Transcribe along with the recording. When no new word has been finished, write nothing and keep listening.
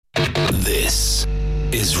This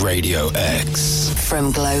is Radio X.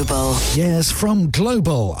 From Global. Yes, from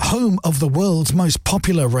Global, home of the world's most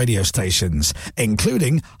popular radio stations,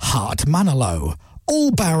 including Heart Manilow.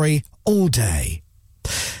 All Barry, all day.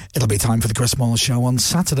 It'll be time for the Chris Moyles Show on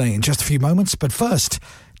Saturday in just a few moments, but first,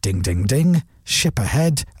 ding, ding, ding, ship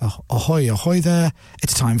ahead, ahoy, ahoy there.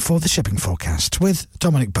 It's time for the shipping forecast with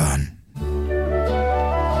Dominic Byrne.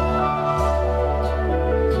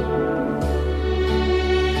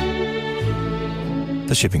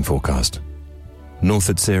 The shipping forecast. North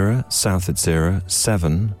at 0, south at 0,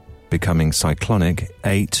 7, becoming cyclonic,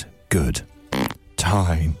 8, good.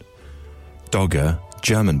 Tyne. Dogger,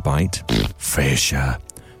 German bite, Fisher,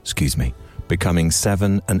 becoming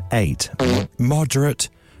 7 and 8, moderate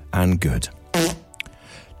and good.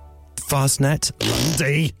 Fastnet,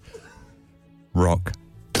 Lundy. Rock,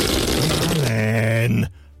 Allen,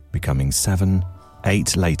 becoming 7,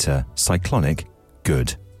 8 later, cyclonic,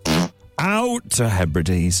 good. Out to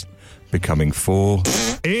Hebrides, becoming 4,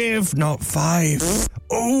 if not 5.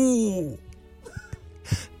 Oh!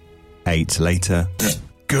 8 later,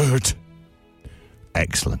 good.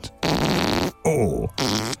 Excellent. Oh.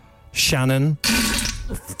 Shannon.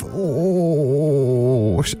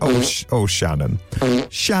 Oh, Shannon.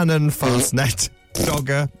 Shannon, Fastnet.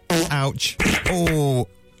 Dogger. Ouch. Oh.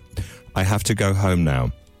 I have to go home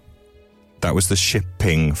now. That was the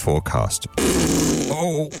shipping forecast.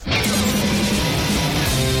 Oh.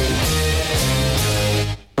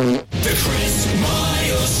 The Chris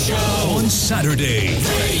Moyles Show on Saturday.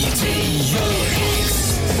 Radio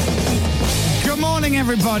X. Good morning,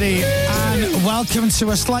 everybody, and welcome to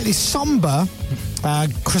a slightly somber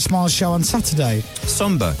Chris Moyles Show on Saturday.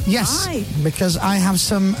 Somber? Yes, Hi. because I have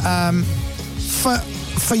some,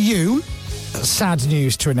 for you, sad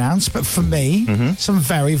news to announce, but for me, some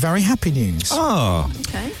very, very happy news. Oh.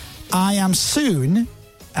 Okay. I am soon,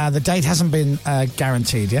 the date hasn't been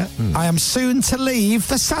guaranteed yet, I am soon to leave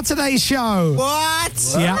the Saturday show.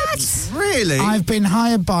 What? Yeah. Really? I've been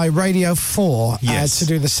hired by Radio 4 Yes. to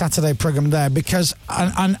do the Saturday programme there because,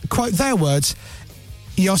 and quote their words,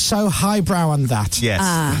 you're so highbrow on that. Yes,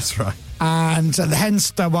 that's right. And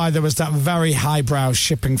hence why there was that very highbrow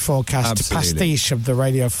shipping forecast Absolutely. pastiche of the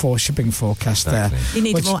Radio 4 shipping forecast there. You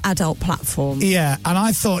need Which- a more adult platform. Yeah, and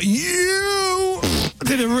I thought you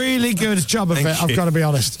did a really good job of Thank it, I've you. got to be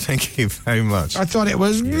honest. Thank you very much. I thought it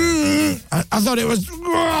was... I thought it was...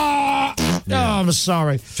 Oh, I'm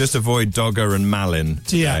sorry. Just avoid Dogger and Malin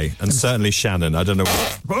today, Yeah. and certainly Shannon. I don't know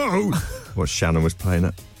what Shannon was playing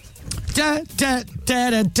at. Da, da, da,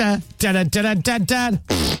 da, da, da, da, da, da.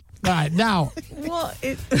 Right, now... What?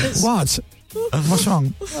 What? What's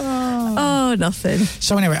wrong? Oh, nothing.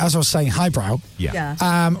 So anyway, as I was saying, highbrow.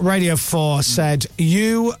 Yeah. Radio 4 said,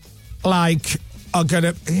 you, like, are going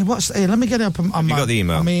to... let me get it up on my... got the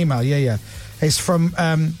email? On my email, yeah. It's from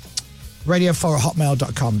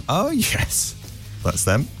radio4@hotmail.com. Oh, yes. That's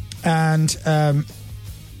them. And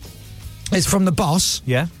it's from the boss.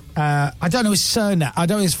 Yeah. I don't know his surname. I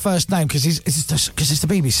don't know his first name because it's the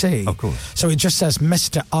BBC. Of course. So it just says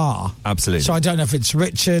Mr. R. Absolutely. So I don't know if it's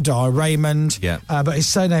Richard or Raymond. Yeah. But his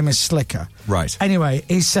surname is Slicker. Right. Anyway,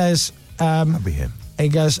 he says... That'll be him. He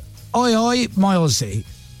goes, oi, oi, Moylesy.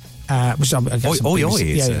 Which I guess Oi, BBC. oi,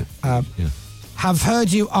 is yeah, it? yeah. Yeah. Have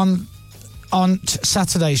heard you on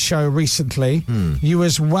Saturday's show recently. You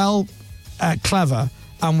was well clever,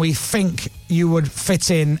 and we think you would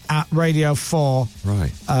fit in at Radio 4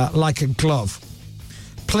 Right. like a glove.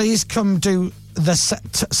 Please come do the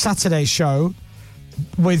Saturday show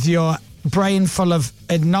with your brain full of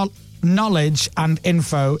knowledge and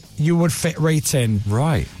info. You would fit right in.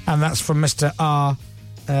 Right. And that's from Mr. R.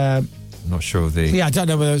 Not sure of the... Yeah, I don't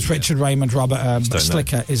know whether it's Richard, Raymond, Robert, but know.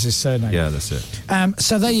 Slicker is his surname. Yeah, that's it.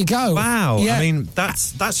 So there you go. Wow. Yeah. I mean,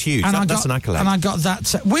 that's huge. And That's an accolade. And I got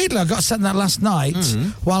that. Weirdly, I got sent that last night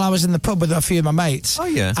while I was in the pub with a few of my mates. Oh,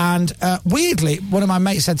 yeah. And weirdly, one of my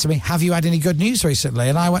mates said to me, "Have you had any good news recently?"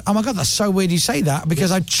 And I went, "Oh my God, that's so weird you say that,"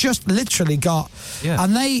 because I just literally got... Yeah.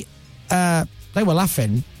 And they were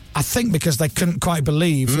laughing, I think because they couldn't quite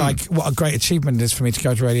believe like what a great achievement it is for me to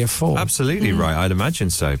go to Radio 4. Absolutely right. I'd imagine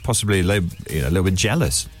so. Possibly a little bit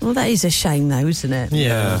jealous. Well, that is a shame, though, isn't it?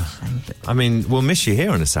 Yeah. I mean, we'll miss you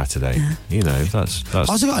here on a Saturday. Yeah. You know, that's... I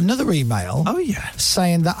also got another email. Oh, yeah.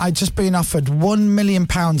 Saying that I'd just been offered £1 million of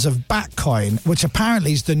Batcoin, which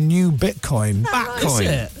apparently is the new Bitcoin.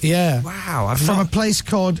 Batcoin. Yeah. Wow. From a place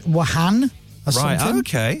called Wuhan or Right, something.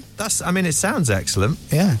 okay. It sounds excellent.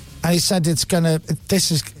 Yeah. And he said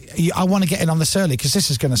I want to get in on this early because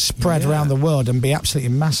this is going to spread around the world and be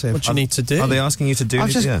absolutely massive. What do you need to do? Are they asking you to do I it?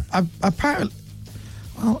 just, Yeah. apparently,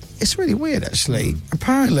 Well, it's really weird, actually.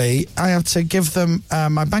 Apparently, I have to give them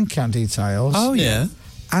my bank account details. Oh, yeah.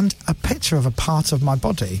 And a picture of a part of my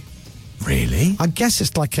body. Really? I guess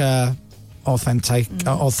it's like a authentic,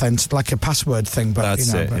 like a password thing. But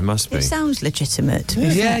That's it. It must be. It sounds legitimate. To be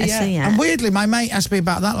Yeah, fair, yeah. so, And weirdly, my mate asked me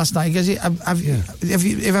about that last night. He goes, have you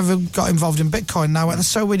ever got involved in Bitcoin? And I went, that's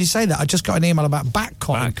so weird you say that. I just got an email about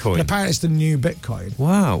Batcoin. Batcoin. And apparently it's the new Bitcoin.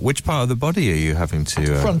 Wow. Which part of the body are you having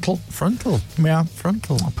to... Frontal. Frontal? Yeah.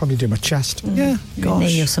 Frontal. I'll probably do my chest. Yeah. Your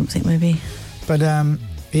knee or something, maybe. But,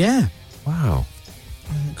 yeah. Wow.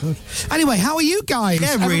 Good. Anyway, how are you guys? Yeah,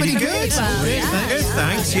 Everybody really good? Good,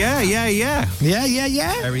 thanks. Yeah. Yeah.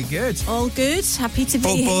 Very good. All good. Happy to be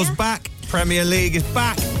Football's here. back. Premier League is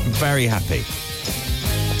back. Very happy.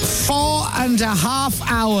 4.5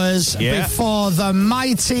 hours Yeah. before the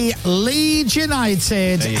mighty Leeds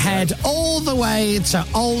United There you head go. all the way to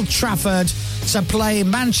Old Trafford to play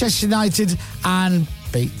Manchester United and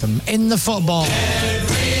beat them in the football.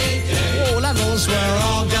 All levels, we're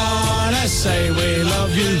all gonna say we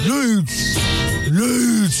love you.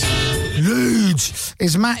 Leeds.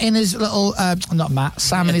 Is Matt in his little, not Matt,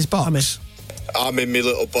 Sam in his box? I'm in my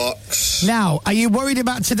little box. Now, are you worried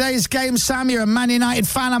about today's game, Sam? You're a Man United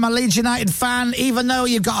fan, I'm a Leeds United fan. Even though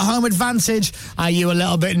you've got a home advantage, are you a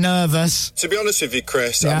little bit nervous? To be honest with you,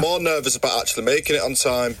 Chris, Yeah. I'm more nervous about actually making it on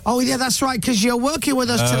time. Oh, yeah, that's right, because you're working with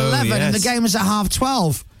us till 11 and the yes. game is at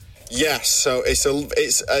 12:30. Yes, so it's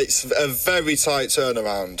a very tight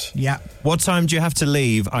turnaround. Yeah. What time do you have to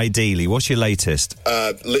leave, ideally? What's your latest?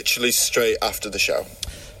 Literally straight after the show.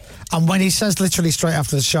 And when he says literally straight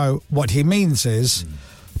after the show, what he means is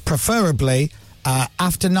preferably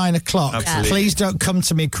after 9 o'clock. Absolutely. Please don't come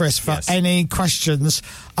to me, Chris, for Yes. any questions.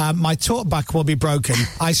 My talkback will be broken.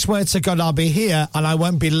 I swear to God I'll be here and I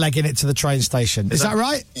won't be legging it to the train station. Is that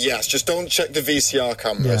right? Yes, just don't check the VCR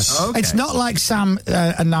cameras. Yeah. Okay. It's not like Sam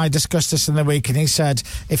and I discussed this in the week, and he said,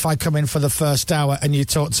 if I come in for the first hour and you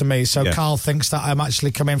talk to me, so Yeah. Carl thinks that I'm actually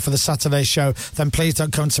coming for the Saturday show, then please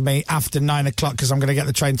don't come to me after 9 o'clock because I'm going to get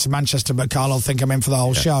the train to Manchester, but Carl will think I'm in for the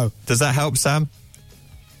whole show. Does that help, Sam?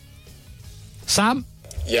 Sam?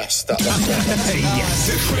 Yes, that's correct. Yes.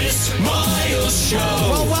 The Chris Miles Show.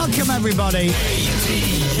 Well, welcome everybody.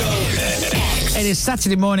 It is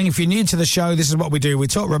Saturday morning. If you're new to the show, this is what we do. We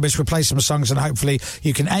talk rubbish, we play some songs, and hopefully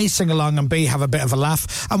you can A, sing along, and B, have a bit of a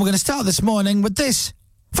laugh. And we're going to start this morning with this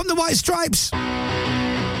from the White Stripes.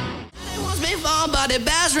 Before, but it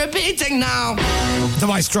bears repeating now. The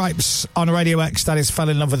White Stripes on Radio X, that is Fell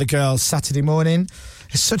in Love with a Girl, Saturday morning.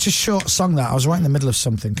 It's such a short song that I was right in the middle of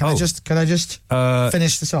something. Can I just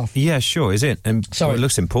finish this off? Yeah, sure. Is it? And Sorry. It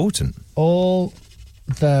looks important. All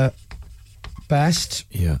the best,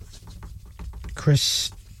 Yeah.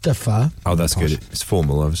 Christopher Oh, that's good. It's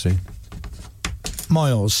formal, obviously.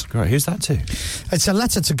 Moyles. Great. Who's that to? It's a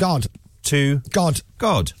letter to God. To God.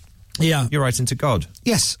 God. Yeah. You're writing to God.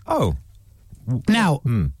 Yes. Oh, Now,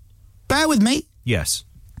 bear with me. yes.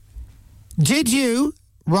 Did you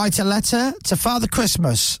write a letter to Father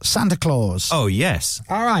Christmas, Santa Claus? Oh, yes.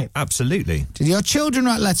 All right. Absolutely. Did your children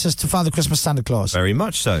write letters to Father Christmas, Santa Claus? Very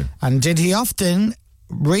much so. And did he often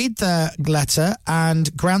read their letter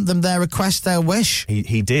and grant them their request, their wish?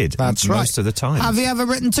 He did. That's right. Most of the time. Have you ever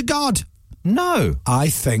written to God? No. I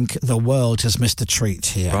think the world has missed a treat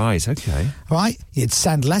here. Right, okay. Right? You'd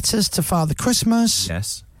send letters to Father Christmas,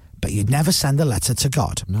 Yes. but you'd never send a letter to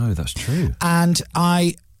God. No, that's true. And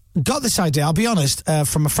I got this idea, I'll be honest,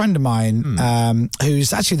 from a friend of mine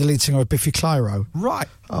who's actually the lead singer of Biffy Clyro. Right.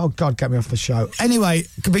 Oh, God, get me off the show. Anyway,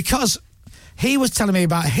 because he was telling me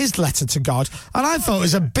about his letter to God, and I thought it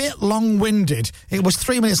was a bit long-winded. It was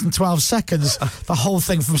 3 minutes and 12 seconds, the whole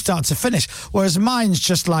thing from start to finish, whereas mine's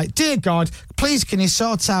just like, Dear God, please can you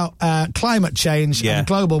sort out climate change and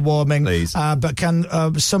global warming, Please. but can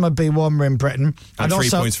summer be warmer in Britain? And I'd 3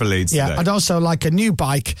 points for Leeds Yeah, today. I'd also like a new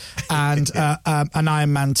bike and an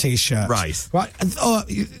Iron Man T-shirt. Right. Oh,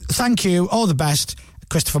 thank you, all the best,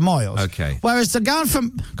 Christopher Moyles. Okay. Whereas the guy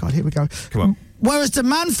from... God, here we go. Come on. Whereas the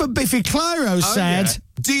man from Biffy Clyro said... yeah.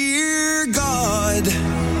 Dear God,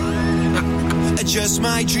 adjust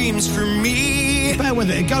my dreams for me. Bear with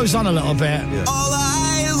it, it goes on a little bit. All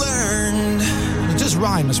I learned It does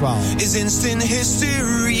rhyme as well. is instant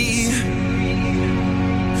history.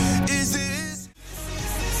 Is this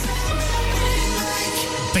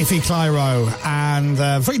Biffy Clyro and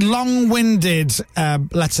a very long-winded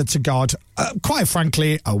letter to God. Quite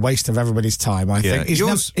frankly, a waste of everybody's time, I Yeah, think.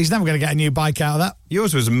 He's never going to get a new bike out of that.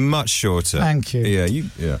 Yours was much shorter. Thank you.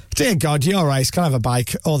 Yeah. Dear God, you're right. Can I have a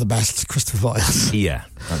bike? All the best, Christopher Moyles. Yeah,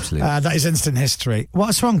 absolutely. That is instant history.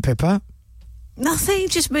 What's wrong, Pippa? Nothing,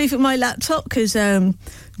 just moving my laptop because Dom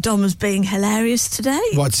was being hilarious today.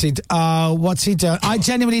 What's he doing? I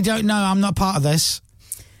genuinely don't know. I'm not part of this.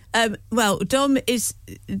 Well, Dom is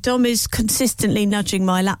consistently nudging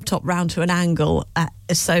my laptop round to an angle.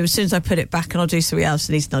 So as soon as I put it back and I'll do something else,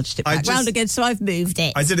 and he's nudged it back round again, so I've moved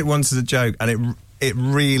it. I did it once as a joke, and it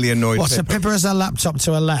really annoyed What, so Pippa. Pippa has her laptop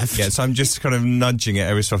to her left? Yeah, so I'm just kind of nudging it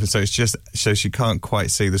every so often, so it's just so she can't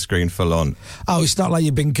quite see the screen full on. Oh, it's not like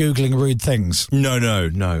you've been Googling rude things. No.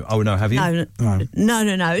 Oh, no, have you? No.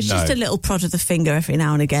 It's just a little prod of the finger every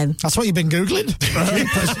now and again. That's what you've been Googling?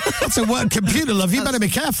 That's a word computer, love. You better be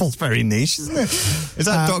careful. It's very niche, isn't it? Is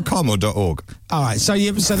that .com or .org? All right, so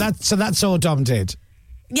that's all Dom did.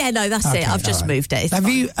 Yeah, no, that's it. I've just moved it. It's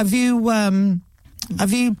fine.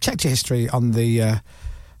 Have you checked your history on the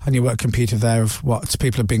on your work computer there of what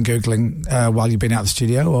people have been Googling while you've been out of the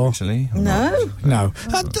studio? Or Actually, No.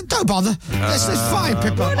 Don't bother. It's fine,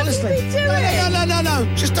 Pippa. Honestly, no.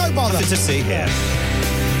 Just don't bother. Nothing to see here.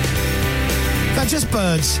 They're just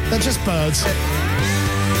birds.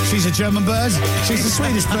 She's a German bird. She's a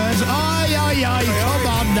Swedish bird. Aye. Come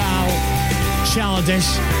on now. Childish.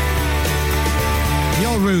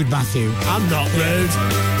 You're rude, Matthew. I'm not rude.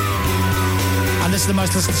 And this is the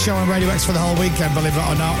most listened to show on Radio X for the whole weekend, believe it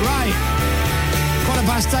or not. Right.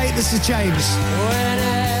 8:15, this is James.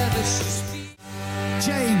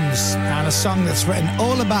 James, and a song that's written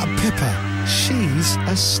all about Pippa. She's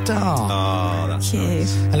a star. Oh, that's Cute.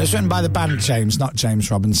 nice. And it was written by the band James, not James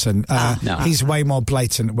Robinson. No. He's way more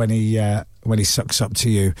blatant when he sucks up to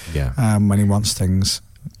you. Yeah. When he wants things.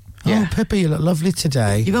 Yeah. Oh, Pippa, you look lovely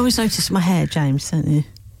today. You've always noticed my hair, James, don't you?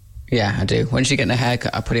 Yeah, I do. When she getting a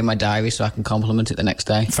haircut, I put it in my diary so I can compliment it the next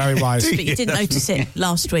day. Very wise. But you didn't notice it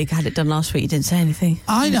last week. I had it done last week. You didn't say anything.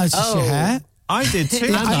 I noticed your hair. I did too.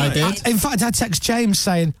 In fact, I text James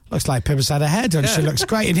saying, looks like Pippa's had her hair done. She looks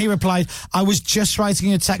great. And he replied, I was just writing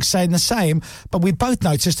you a text saying the same. But we both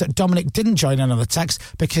noticed that Dominic didn't join another text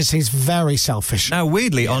because he's very selfish. Now,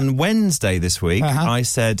 weirdly, on Wednesday this week, Uh-huh. I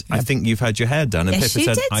said, I think you've had your hair done. And Yes, Pippa you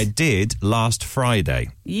said, did. I did last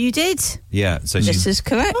Friday. You did. Yeah. So This she, is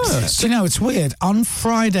correct. Do you know, it's weird. On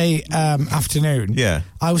Friday afternoon, Yeah.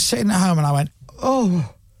 I was sitting at home and I went, Oh,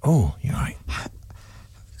 you're right.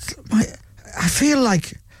 I feel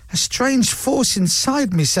like a strange force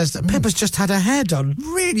inside me says that Pippa's just had her hair done.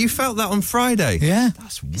 Really? You felt that on Friday? Yeah.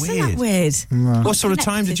 That's Isn't weird. that weird? What sort of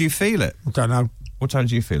time did you feel it? I don't know. What time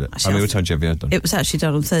did you feel it? Actually, what time did you have your hair done? It was actually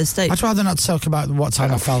done on Thursday. I'd rather not talk about what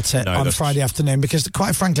time I felt it No, on that's- Friday afternoon because,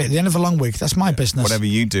 quite frankly, at the end of a long week, that's my business. Whatever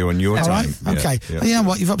you do on your All right? time. Okay. Yeah. Well, you know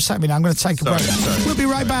what? You've upset me now. I'm going to take a break. Sorry. We'll be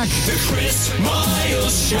right back. The Chris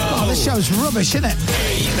Miles Show. Oh, this show's rubbish, isn't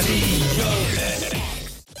it?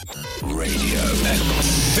 Radio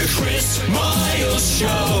X. The Chris Miles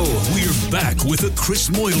Show. We're back with the Chris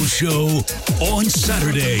Moyles Show on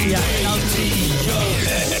Saturday.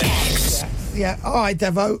 Yeah. All right,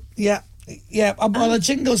 Devo. Yeah. Well, the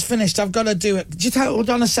jingle's finished. I've got to do it. Just hold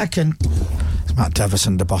on a second. It's Matt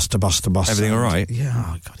Devison, the boss. Everything all right? Yeah.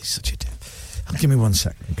 Oh, God, he's such a div. Give me 1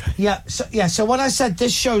 second. Okay. Yeah. So when I said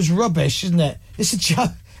this show's rubbish, isn't it? It's a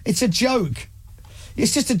joke. It's a joke.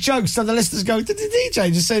 It's just a joke. So the listeners go, did the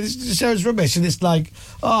DJ just say this show's rubbish? And it's like,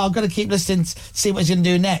 oh, I've got to keep listening, see what he's going to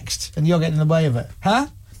do next. And you're getting in the way of it. Huh?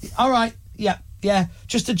 All right. Yeah.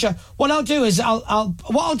 Just a joke. What I'll do is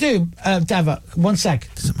Deva, 1 sec.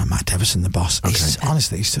 Matt Devison, the boss.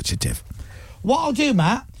 Honestly, he's such a div. What I'll do,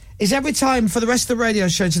 Matt, is every time for the rest of the radio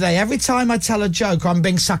show today, every time I tell a joke or I'm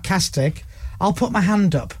being sarcastic, I'll put my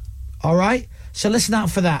hand up. All right? So listen out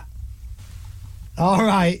for that. All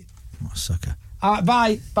right. What a sucker. All right,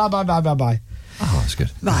 bye. Bye. Oh, that's good.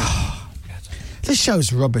 This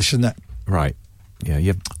show's rubbish, isn't it? Right.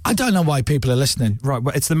 Yeah. I don't know why people are listening. Right.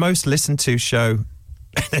 Well, it's the most listened to show.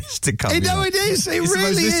 to come, You know it is. It it's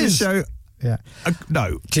really the most listened is. Show. Yeah.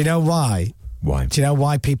 No. Do you know why? Why? Do you know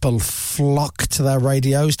why people flock to their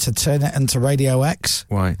radios to turn it into Radio X?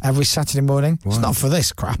 Why? Every Saturday morning? Why? It's not for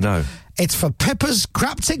this crap. No. It's for Pippa's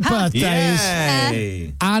Craptic birthdays.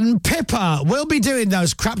 Yay! And Pippa will be doing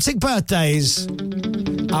those Craptic birthdays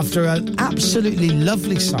after an absolutely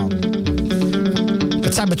lovely song.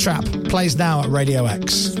 The Timber Trap plays now at Radio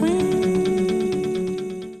X.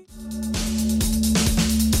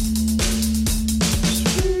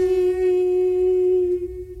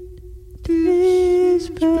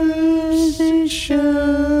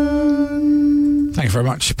 Thank you very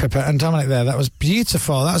much, Pippa and Dominic there. That was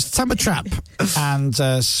beautiful. That was Timber Trap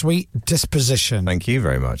and sweet disposition. Thank you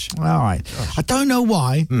very much. All right. I don't know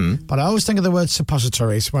why, but I always think of the word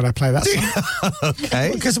suppositories when I play that song.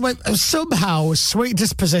 Okay. Because somehow sweet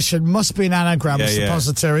disposition must be an anagram of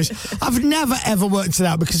suppositories. I've never, ever worked it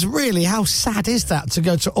out because really, how sad is that to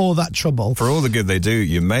go to all that trouble? For all the good they do,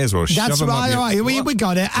 you may as well shove That's them up right, your... all right. We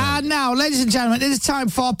got it. And now, ladies and gentlemen, it is time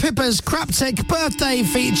for Pippa's Craptic birthday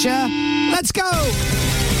feature. Let's go!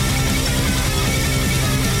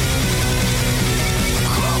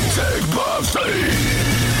 Craptic birthdays.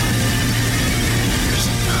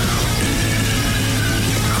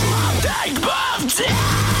 Craptic birthdays.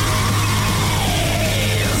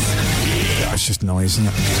 That's just noise, isn't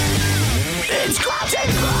it? It's Craptic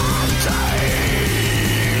birthdays.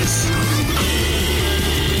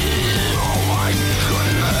 Oh my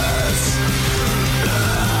goodness.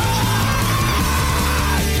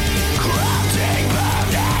 Craptic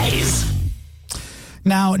birthdays.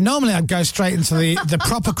 Now, normally I'd go straight into the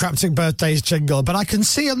proper Craptic Birthdays jingle, but I can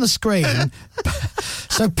see on the screen.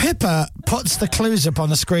 So Pippa puts the clues up on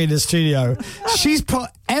the screen in the studio. She's put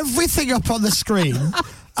everything up on the screen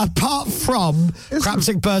apart from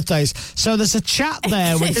Craptic Birthdays. So there's a chat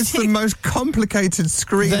there. It's the most complicated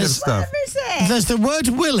screen of stuff. There's the word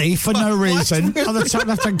Willie for no reason on the top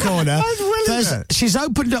left-hand corner. She's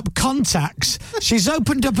opened up contacts. She's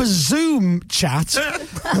opened up a Zoom chat.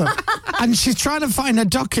 And she's trying to find a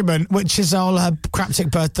document which is all her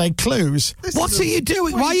Craptic Birthday clues. What are you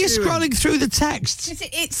doing? Why are you scrolling through the texts?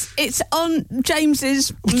 It's on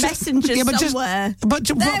James's messenger somewhere. There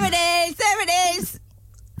it is.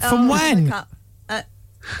 From when?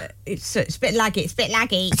 It's a bit laggy. It's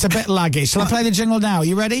a bit laggy. Shall I play the jingle now?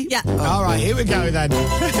 You ready? Yeah. All right, here we go then.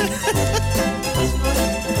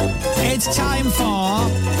 It's time for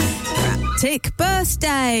Craptic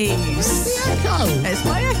Birthdays. the echo. It's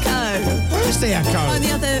my echo. Where's the echo? On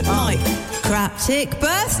the other mic. Craptic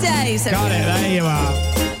Birthdays. Got it. There you are.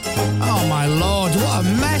 Oh my lord, what a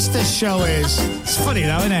mess this show is. It's funny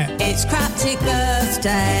though, isn't it? It's Craptic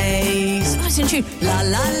Birthdays. Oh, it's in tune. La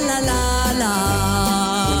la la la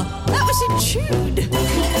la. That was in tune.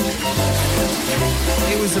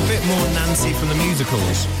 It was a bit more Nancy from the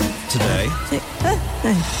musicals today.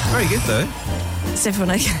 Very good though. Is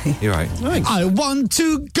everyone okay? You're right. I want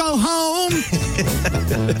to go home.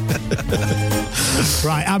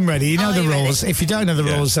 Right, I'm ready. You know the rules. If you don't know the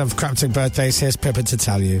rules of Craptic Birthdays, here's Pippa to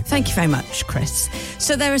tell you. Thank you very much, Chris.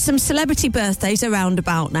 So there are some celebrity birthdays around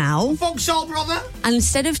about now. Vauxhall, brother. And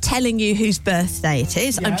instead of telling you whose birthday it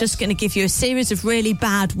is, I'm just going to give you a series of really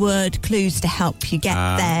bad word clues to help you get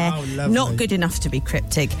there. Oh, lovely. Not good enough to be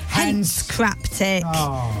cryptic. Hence Craptic.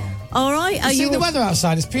 Oh. All right. Are See you the weather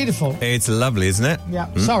outside? It's beautiful. It's lovely, isn't it?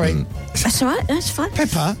 Yeah. Sorry. That's all right. That's fine.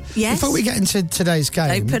 Pippa, Yes? before we get into today's game,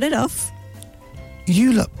 Don't put it off.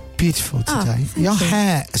 you look beautiful today. thank Your you.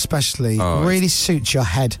 hair especially really suits your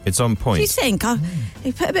head. It's on What do you point. think?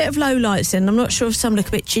 You put a bit of low lights in. I'm not sure if some look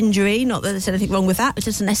a bit gingery. Not that there's anything wrong with that. It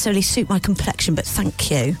doesn't necessarily suit my complexion, but thank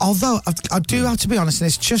you. Although I do have to be honest, and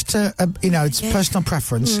it's just it's personal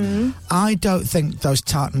preference. I don't think those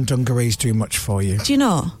tartan dungarees do much for you. Do you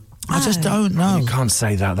not? I just don't know. You can't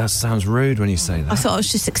say that. That sounds rude when you say I that. thought I was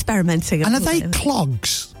just experimenting. And are they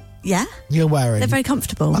clogs Yeah. you're wearing? They're very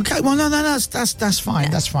comfortable. Okay, well, no, that's fine. Yeah.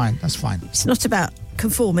 That's fine. It's not about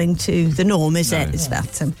conforming to the norm, is it? It's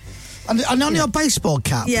about And on your baseball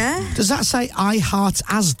cap, does that say "I heart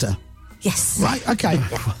Asda"? Yes. Right. Okay.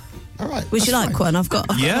 All right. Would you like one? I've got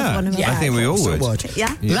one. in my I think we all Would. would.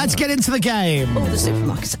 Yeah. Let's get into the game. All the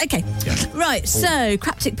supermarkets. Okay. Right. So,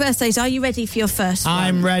 Craptic Birthdays. Are you ready for your first one?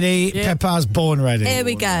 I'm ready. Pippa's born ready. Here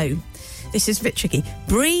we go. This is a bit tricky.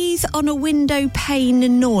 Breathe on a window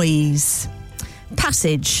pane noise.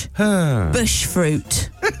 Passage. Bush fruit.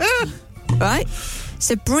 Right?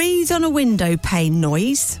 So breathe on a window pane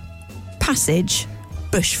noise. Passage.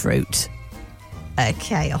 Bush fruit.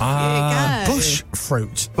 Okay, off you go. Bush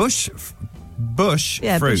fruit. Bush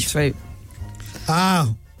Yeah, fruit. bush fruit.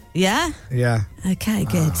 Oh, Yeah? yeah. Okay,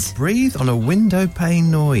 good. Breathe on a window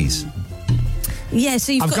pane noise. Yeah,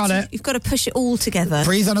 so I've got it. You've got to push it all together.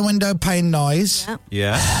 Breathe on a window pane noise. Yeah.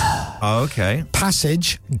 Yeah. Oh, okay.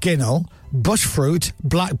 Passage, Ginnell, bush fruit,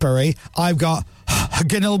 blackberry. I've got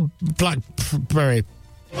Ginnell, blackberry. Is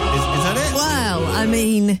that it? Well, I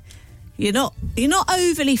mean, you're not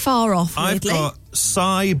overly far off, I've weirdly. got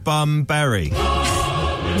Cy Bum Berry.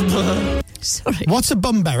 Sorry. What's a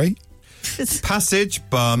bumberry? Passage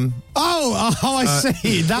Bum. Oh, I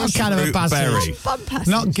see. That bush kind of a fruit passage. berry. Bum passage.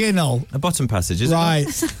 Not Ginnell. A bottom passage, isn't Right.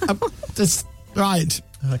 it? Right.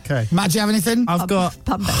 Okay. Matt, do you have anything? I've got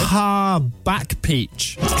Bumberry. back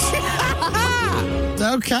peach.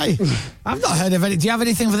 Okay. I've not heard of any. Do you have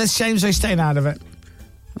anything for this, James, or are you staying out of it?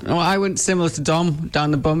 Well, I went similar to Dom,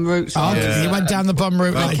 down the bum route. So You went down the bum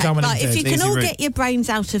route like Dominic Right, if did. you can all route. get your brains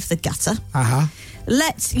out of the gutter, Uh-huh.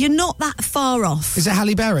 you're not that far off. Is it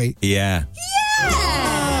Halle Berry? Yeah.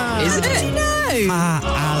 Yeah! Is it? Did you know?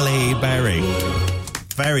 Ali Berry.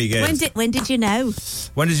 Very good. When did you know?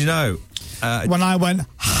 When did you know? When I went,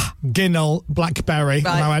 Ginnell, Blackberry, and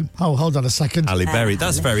Right. I went, oh, hold on a second. Halle Berry.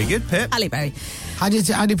 That's very good, Pip. Halle Berry. How do you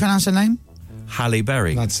pronounce her name? Halle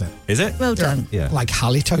Berry. That's it. Is it? Well done. Yeah. Like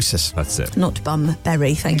halitosis. That's it. Not bum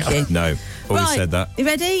berry, thank you. No. Always Right, said that. You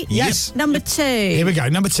ready? Yes. Number 2. Here we go.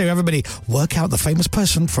 Number 2, everybody. Work out the famous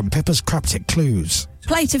person from Pippa's Cryptic Clues.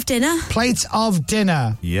 Plate of dinner. Plate of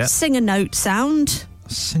dinner. Yeah. Sing a note sound.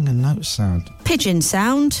 Sing a note sound. Pigeon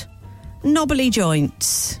sound. Knobbly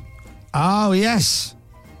joints. Oh, yes.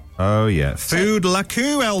 Oh, yeah. Food la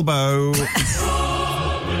coo elbow.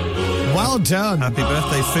 Well done. Happy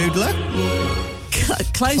birthday, Foodler.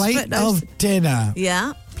 Close Plate but no. of dinner.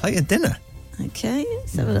 Yeah. Plate of dinner. Okay,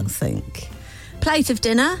 let's have a little think. Plate of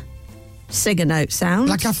dinner. Sing a note sound.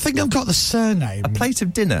 Like, I think I've got the surname. A plate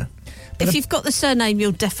of dinner. If you've got the surname,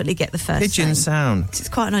 you'll definitely get the first Pigeon name. sound. It's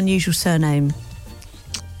quite an unusual surname.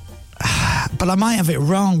 But I might have it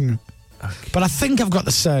wrong. But I think I've got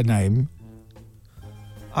the surname.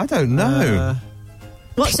 I don't know.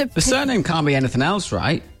 What's a The surname can't be anything else,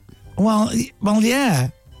 right? Well, yeah.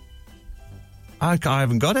 I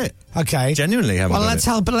haven't got it. Okay. Genuinely haven't Well, got let's it.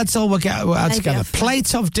 help. But let's all work it out Maybe together. I've-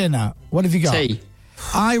 Plate of dinner. What have you got? Tea.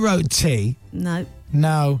 I wrote tea. No.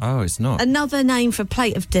 No. Oh, it's not. Another name for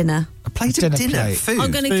plate of dinner. A plate Dinner of dinner. plate. Food.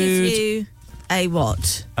 I'm going to give you a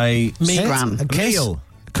what? A Sit, Gran. a kiss, meal.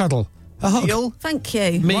 cuddle, a hug, Meal. Thank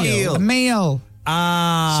you. Meal. a meal.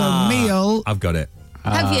 Ah. So meal. I've got it.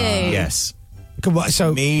 Have you? Yes.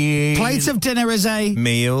 So Meal. plate of dinner is a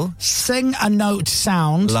Meal. sing a note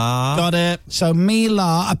sound. La. Got it. So me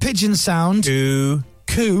la, a pigeon sound. Coo.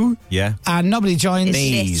 Coo. Yeah. And nobody joins.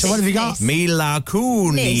 Knees. So what have you got? Me la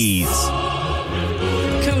coonies.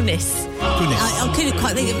 Coolness. I couldn't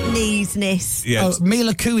quite think of knees-ness. Yes. Oh,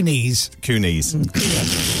 Mila Coonies. Coonies.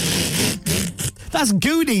 That's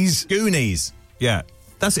Goonies. Goonies. Yeah.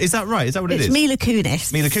 Is that right? Is that what it It's is? Mila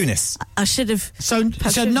Kunis. Mila Kunis. I should have. So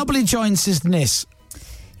nobody joins is Nis.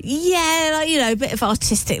 Yeah, like, a bit of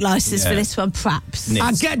artistic license for Yeah. this one, perhaps. Nis.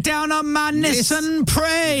 I get down on my Nis and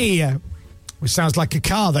pray. Which sounds like a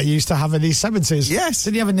car that you used to have in the 70s. Yes.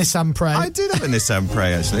 Did you have a Nissan Prey? I did have a Nissan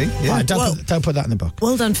Prey, actually. Yeah. Right, don't put that in the book.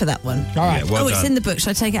 Well done for that one. All right. Yeah, well it's done. in the book. Should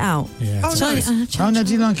I take it out? Yeah. Oh, Sorry, nice. Oh, no,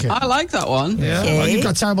 do you like it? I like that one. Yeah. Well, you've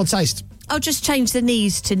got terrible taste. I'll just change the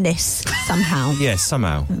knees to Nis somehow. Yes,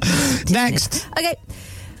 somehow. Next. Okay.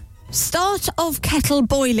 Start of kettle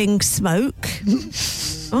boiling smoke.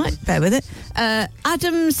 All right, bear with it.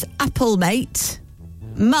 Adam's apple mate.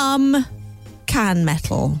 Mum can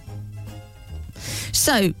metal.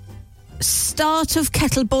 So, start of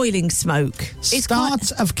kettle boiling smoke. It's quite-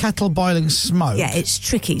 Start of kettle boiling smoke. yeah, it's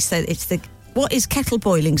tricky. So it's what is kettle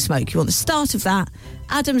boiling smoke? You want the start of that.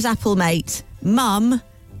 Adam's apple mate. Mum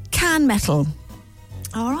can metal.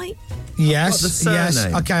 All right. Yes. I've got the Yes.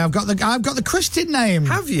 surname. Okay, I've got the Christian name.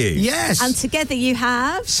 Have you? Yes. And together you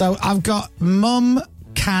have. So I've got Mum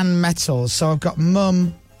can metal. So I've got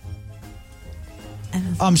Mum.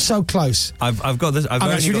 I'm so close. I've got this. I've Okay,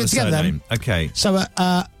 only should we got do the it together then? surname. Okay. So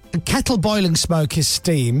kettle boiling smoke is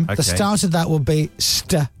steam. Okay. The start of that will be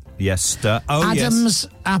st. Yes. Oh, Adam's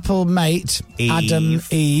apple mate. Eve. Adam,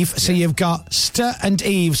 Eve. So you've got st and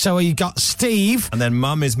Eve. So you've got Steve. And then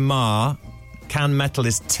Mum is Ma. Can metal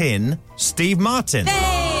is tin. Steve Martin.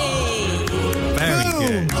 Hey! Very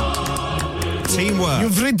Boom. good. Teamwork.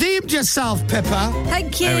 You've redeemed yourself, Pippa.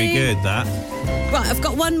 Thank you. Very good, that. Right, I've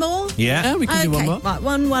got one more. Yeah. Yeah, we can do one more. Right,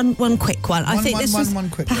 one quick one. I think this was one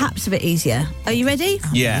quick one. perhaps a bit easier. Are you ready?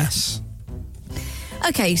 Yes.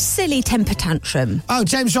 Okay, silly temper tantrum. Oh,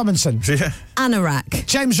 James Robinson. Anorak.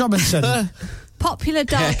 James Robinson. Popular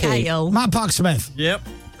dark Hey. ale. Matt Parksmith. Yep.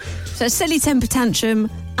 So silly temper tantrum,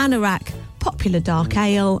 anorak, popular dark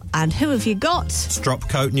ale, and who have you got?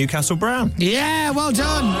 Stropcoat Newcastle Brown. Yeah, well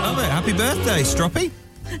done. Love it. Happy birthday, Stroppy.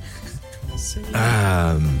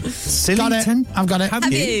 Silly Got it. ten- I've got it.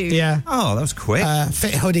 Have you? Yeah. Oh, that was quick.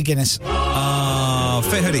 Fit Hoodie Guinness.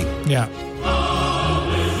 Fit hoodie. Yeah.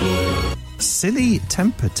 Silly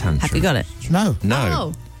temper tantrum. Have you got it? No.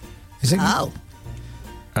 No. Oh. Is it? Oh.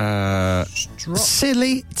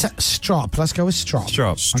 Silly strop. Let's go with strop.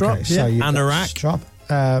 Strop. Okay, so you've got Anorak. Strop.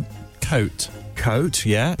 Coat. Coat,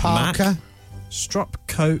 yeah. Parker. Mac. Strop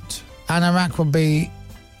coat. Anorak will be.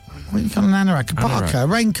 What do you call an anorak? Anorak. Parker.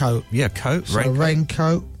 Raincoat. Yeah, coat. So Raincoat.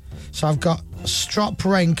 raincoat. So I've got strop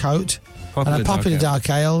raincoat. And a popular dark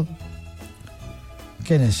ale.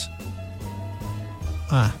 Guinness.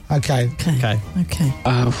 Okay.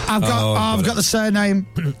 I've got the surname.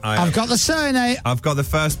 I've got the surname. I've got the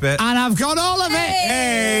first bit. And I've got all of it.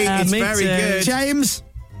 Hey, it's very good. James.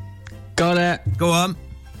 Got it. Go on.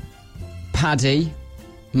 Paddy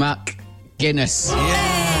McGuinness.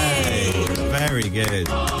 Yay! Very good.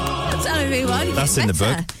 That's in the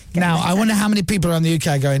book. Now, I wonder how many people around the UK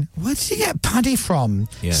are going, where did you get Paddy from?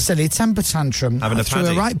 Yeah. Silly temper tantrum. Having a Threw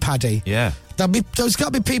paddy. a right Paddy. Yeah. There's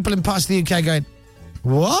got to be people in parts of the UK going,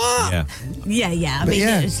 what? Yeah. Yeah. I mean,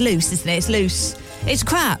 it's loose, isn't it? It's loose. It's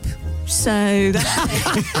crap. So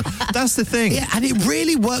That's the thing. Yeah, and it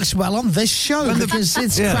really works well on this show because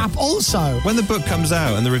it's crap also. When the book comes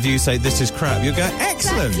out and the reviews say this is crap, you'll go,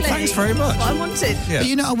 excellent, thanks very much. What I wanted. Yeah. But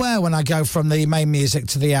you're not aware when I go from the main music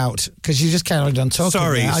to the out because you just carried on talking.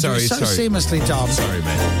 Sorry. I do it so seamlessly, Dom. Sorry,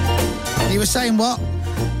 mate. You were saying what?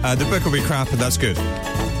 The book will be crap and that's good.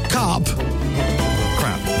 Carp.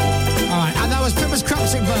 Crap. All right, and that was Pippa's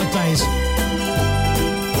Crapsic Birthdays.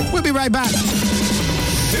 We'll be right back.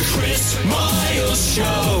 The Chris Miles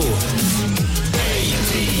Show.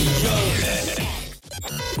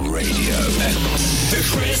 Radio X. The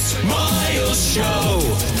Chris Miles Show.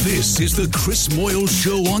 This is the Chris Moyles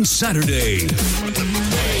Show on Saturday.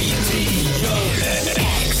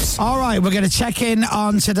 All right, we're going to check in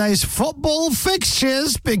on today's football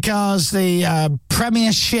fixtures because the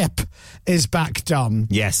Premiership is back, Dom.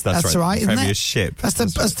 Yes, that's right. Isn't it? Premiership.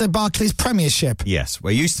 That's the Barclays Premiership. Yes,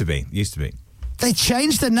 well, it used to be. They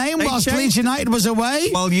changed the name whilst Leeds United was away.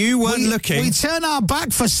 Well, you weren't looking. We turn our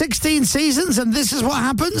back for 16 seasons and this is what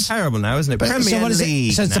happens? Terrible now, isn't it? So what is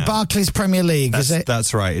it? So it's the Barclays Premier League, is it?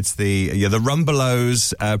 That's right. It's the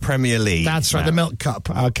Rumbelows Premier League. That's right, the Milk Cup.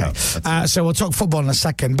 Okay. So we'll talk football in a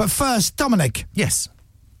second. But first, Dominic. Yes.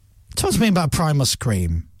 Talk to me about Primal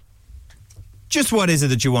Scream. Just what is it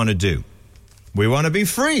that you want to do? We want to be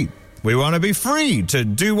free. We want to be free to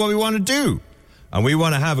do what we want to do. And we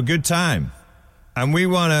want to have a good time. And we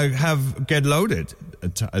want to get loaded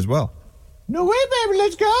as well. No way, baby,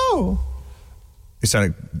 let's go. It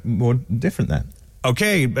sounded more different then.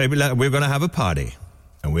 Okay, baby, we're going to have a party.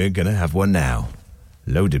 And we're going to have one now.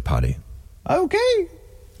 Loaded party. Okay.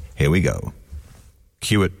 Here we go.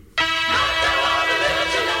 Cue it.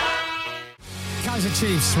 Kaiser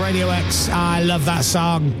Chiefs, Radio X. I love that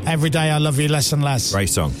song. Every day I love you less and less. Great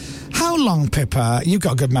song. How long, Pippa, you've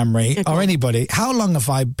got a good memory, or anybody, how long have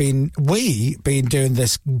we been doing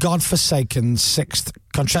this godforsaken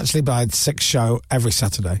contractually by 6 show every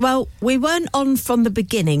Saturday? Well, we weren't on from the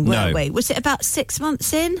beginning, were No. we? Was it about 6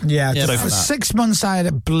 months in? Yeah, Yeah, for 6 months I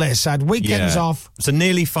had bliss. I had weekends off. So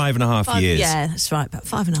nearly 5.5 years. Yeah, that's right, about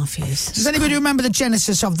 5.5 years. Does anybody remember the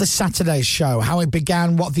genesis of the Saturday show? How it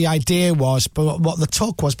began, what the idea was, but what the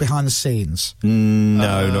talk was behind the scenes?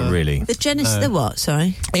 No, not really. The genesis, the what,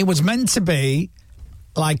 sorry? It was meant to be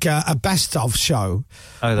like a best-of show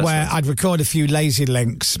where I'd record a few lazy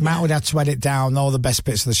links. Matt would have to edit down all the best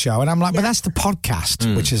bits of the show. And I'm like, but that's the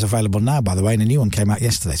podcast, which is available now, by the way, and a new one came out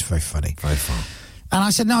yesterday. It's very funny. Very fun. And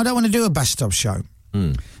I said, no, I don't want to do a best-of show.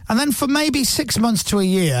 And then for maybe 6 months to a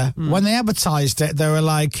year, when they advertised it, they were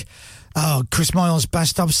like, oh, Chris Moyles'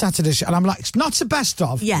 best-of Saturday show. And I'm like, it's not a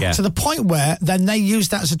best-of. Yeah. To the point where then they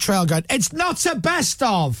used that as a trail going, it's not a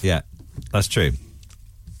best-of. Yeah, that's true.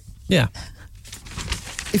 Yeah.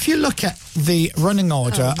 If you look at the running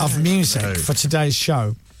order of music for today's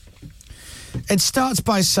show, it starts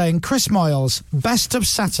by saying Chris Moyles, Best of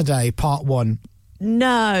Saturday, Part 1.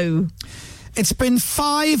 No. It's been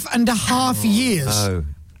 5.5 years.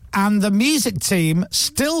 And the music team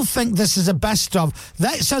still think this is a best of.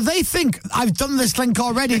 So they think I've done this link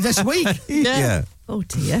already this week. Yeah. Oh,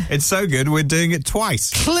 dear. It's so good, we're doing it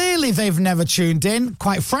twice. Clearly they've never tuned in.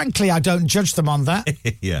 Quite frankly, I don't judge them on that.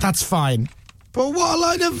 Yeah. That's fine. But what a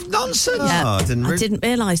load of nonsense. Yeah. I didn't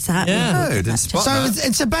realise that. No, didn't spot So that.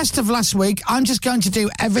 it's a best of last week. I'm just going to do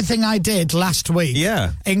everything I did last week.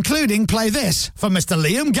 Yeah. Including play this for Mr.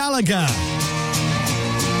 Liam Gallagher.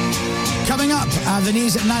 Coming up, the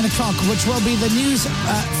news at 9 o'clock, which will be the news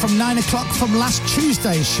from 9 o'clock from last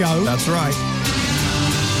Tuesday's show. That's right.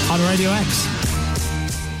 On Radio X.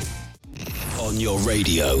 On your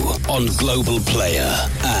radio, on Global Player,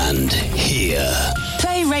 and here.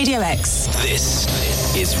 Play Radio X. This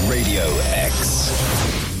is Radio X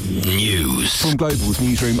News. From Global's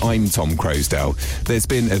newsroom, I'm Tom Crosdale. There's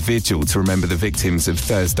been a vigil to remember the victims of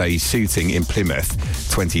Thursday's shooting in Plymouth.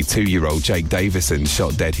 22-year-old Jake Davison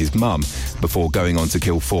shot dead his mum before going on to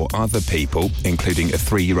kill 4 other people, including a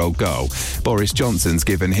 3-year-old girl. Boris Johnson's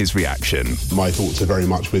given his reaction. My thoughts are very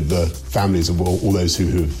much with the families of all those who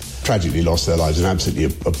have tragically lost their lives. An absolutely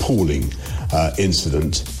appalling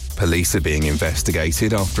incident. Police are being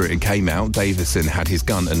investigated after it came out Davison had his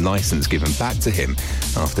gun and licence given back to him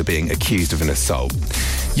after being accused of an assault.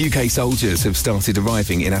 UK soldiers have started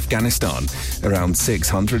arriving in Afghanistan. Around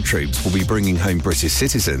 600 troops will be bringing home British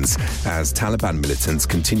citizens as Taliban militants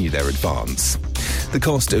continue their advance. The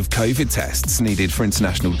cost of COVID tests needed for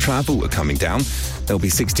international travel are coming down. They'll be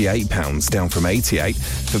 £68, down from £88,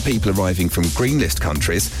 for people arriving from green list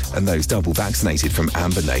countries and those double vaccinated from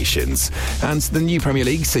amber nations. And the new Premier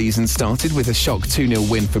League season started with a shock 2-0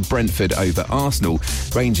 win for Brentford over Arsenal.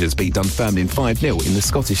 Rangers beat Dunfermline 5-0 in the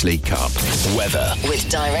Scottish League Cup. Weather. With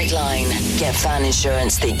Direct Line, get fan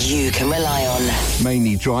insurance that you can rely on.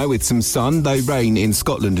 Mainly dry with some sun, though rain in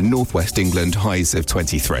Scotland and northwest England, highs of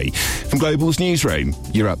 23. From Global's newsroom,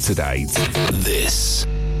 you're up to date. This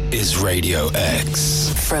is Radio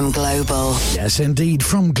X. From Global. Yes, indeed,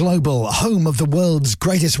 from Global, home of the world's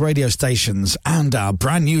greatest radio stations and our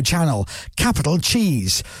brand new channel, Capital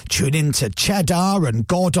Cheese. Tune in to Cheddar and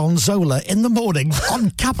Gorgonzola in the morning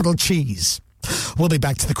on Capital Cheese. We'll be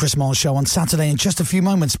back to the Chris Moyles Show on Saturday in just a few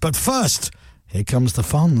moments, but first, here comes the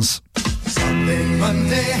Fonz. Sunday,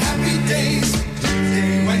 Monday, happy days.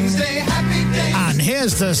 Tuesday, Wednesday, happy days. And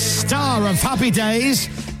here's the star of Happy Days.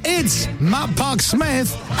 It's Matt Park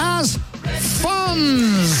Smith as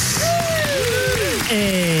Fonz.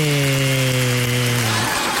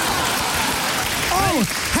 Oh,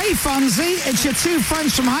 hey Fonzie, it's your two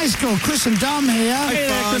friends from high school, Chris and Dom here. Hey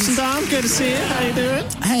there, Chris and Dom, good to see you. How you doing?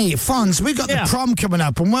 Hey, Fonz, we've got the prom coming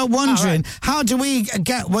up, and we're wondering, how do we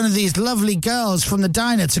get one of these lovely girls from the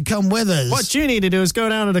diner to come with us? What you need to do is go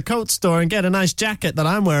down to the coat store and get a nice jacket that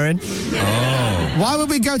I'm wearing. Oh. Why would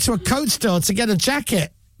we go to a coat store to get a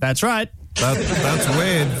jacket? That's right. That's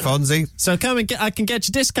weird, Fonzie. So come and I can get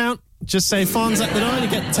you a discount. Just say Fonz at the door and you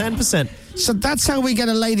get 10%. So that's how we get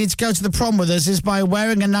a lady to go to the prom with us, is by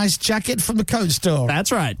wearing a nice jacket from the coat store.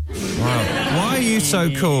 That's right. Wow. Why are you so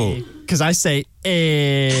cool? Because I say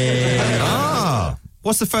eh. Ah.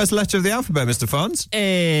 What's the first letter of the alphabet, Mr. Fonz?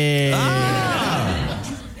 Eh.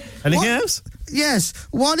 Ah. Anything else? Yes.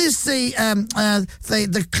 What is the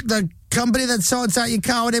company that sorts out your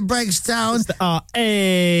car when it breaks down?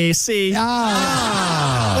 It's the RAC.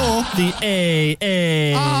 Or the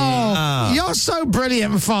AA. Oh, you're so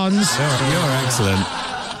brilliant, Fonz. You're excellent.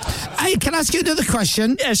 Hey, can I ask you another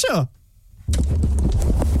question? Yeah, sure.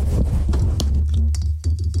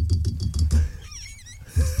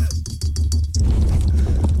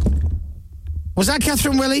 Was that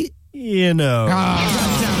Catherine Willie? You know.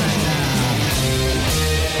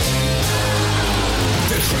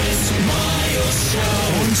 The Chris Moyles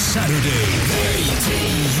Show on Saturday.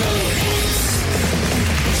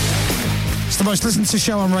 It's the most listened to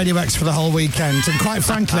show on Radio X for the whole weekend. And quite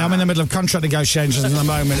frankly, I'm in the middle of contract negotiations at the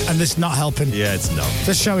moment, and this is not helping. Yeah, it's not.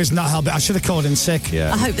 This show is not helping. I should have called in sick.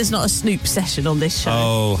 Yeah. I hope there's not a Snoop session on this show.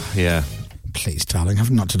 Oh, yeah. Please, darling,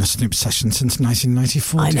 I've not done a Snoop session since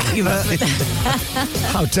 1994. I know you haven't.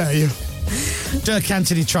 How dare you? Dirk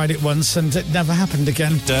Anthony tried it once and it never happened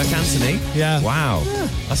again. Dirk Anthony? Yeah. Wow. Yeah.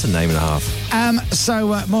 That's a name and a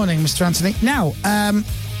half. Morning, Mr. Anthony. Now,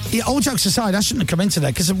 all jokes aside, I shouldn't have come in today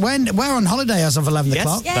because we're on holiday as of 11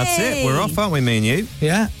 o'clock. Yes, that's it. We're off, aren't we, me and you?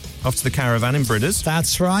 Yeah. Off to the caravan in Bridders.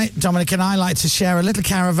 That's right. Dominic and I like to share a little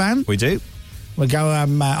caravan. We do. We'll go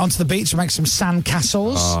onto the beach and make some sand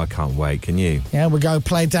castles. Oh, I can't wait. Can you? Yeah, we'll go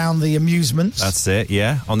play down the amusements. That's it,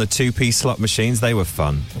 yeah. On the 2p slot machines, they were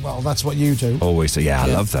fun. Well, that's what you do. Always. Yeah, I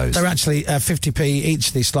love those. They're actually 50p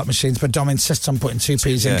each, these slot machines, but Dom insists on putting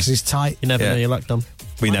 2p's in because he's tight. You never know your luck, Dom.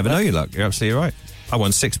 We never know your luck. You're absolutely right. I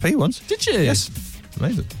won 6p once. Did you? Yes.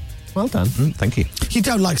 Amazing. Well done. Thank you. You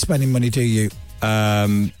don't like spending money, do you?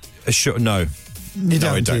 Sure, no. You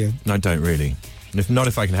don't, do you? No, I don't really. Not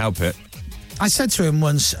if I can help it. I said to him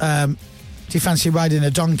once, do you fancy riding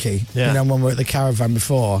a donkey? Yeah. You know, when we were at the caravan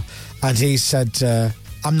before. And he said,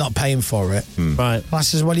 I'm not paying for it. Right. I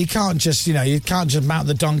says, well, you can't just mount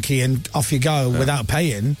the donkey and off you go without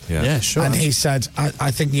paying. Yeah, sure. And he said,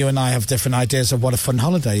 I think you and I have different ideas of what a fun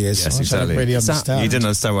holiday is. Yes, I exactly. don't really understand. You didn't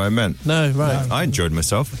understand what I meant. No, right. I enjoyed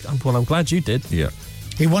myself. Well, I'm glad you did. Yeah.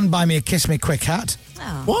 He wouldn't buy me a Kiss Me Quick hat.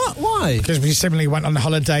 Oh. What? Why? Because we similarly went on a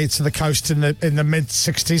holiday to the coast in the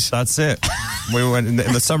mid-60s. That's it. We went in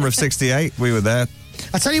the summer of 68. We were there.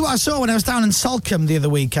 I tell you what I saw when I was down in Salcombe the other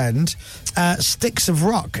weekend, sticks of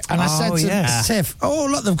rock. And I said to Tiff, oh,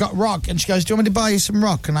 look, they've got rock. And she goes, do you want me to buy you some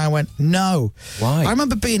rock? And I went, no. Why? I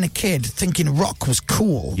remember being a kid thinking rock was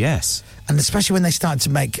cool. Yes. And especially when they started to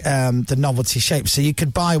make the novelty shapes. So you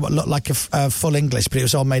could buy what looked like a full English, but it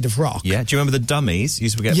was all made of rock. Yeah. Do you remember the dummies? You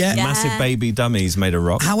used to get massive baby dummies made of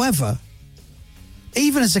rock. However,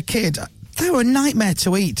 even as a kid, they were a nightmare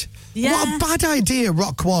to eat. Yeah. What a bad idea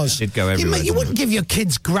rock was. It'd go everywhere. You wouldn't give your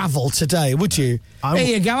kids gravel today, would you?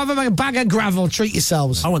 Here you go, have a bag of gravel, treat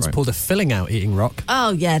yourselves. I once pulled a filling out eating rock.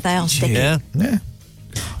 Oh, yeah, they are sticky. Yeah.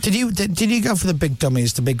 Did you go for the big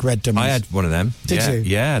dummies, the big red dummies? I had one of them. Did you?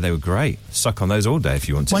 Yeah, they were great. Suck on those all day if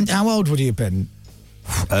you want to. How old would you have been?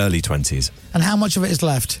 Early 20s. And how much of it is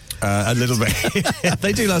left? A little bit.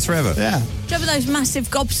 They do last forever. Yeah. Do you remember those massive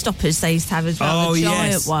gobstoppers they used to have as well? Oh, the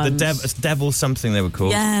giant yes. ones. The devil something they were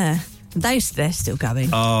called. Yeah. They're still going.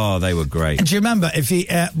 Oh, they were great. And do you remember if you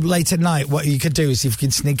late at night, what you could do is if you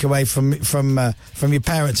could sneak away from your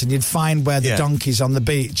parents and you'd find where the donkeys on the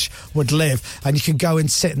beach would live, and you could go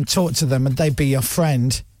and sit and talk to them, and they'd be your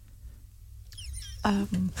friend.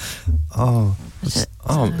 It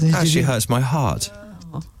actually hurts my heart.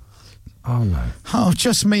 Oh no. Oh,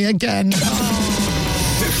 just me again. The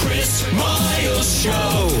Chris Moyles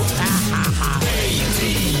Show.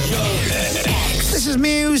 This is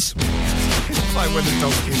Muse. Like when the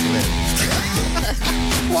donkeys live.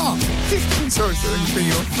 What? Sorry, so they can be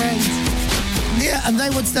your friends. Yeah, and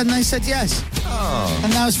they said yes. Oh.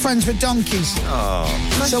 And I was friends with donkeys. Oh.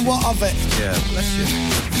 So what of it? Yeah, bless you.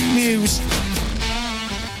 Muse.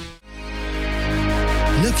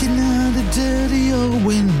 Looking out the dirty old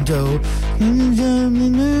window.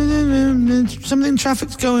 Something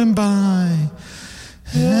traffic's going by.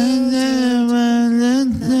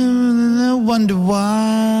 Wonder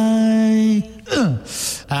why.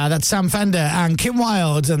 That's Sam Fender and Kim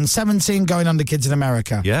Wilde and 17 going on the Kids in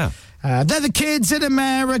America. Yeah. They're the Kids in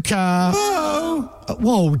America. Whoa.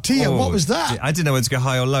 Whoa, dear, what was that? I didn't know whether to go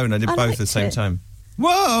high or low, and I did both at the same time.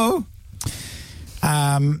 Whoa!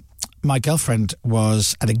 My girlfriend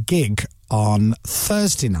was at a gig on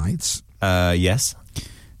Thursday nights. Yes.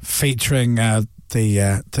 Featuring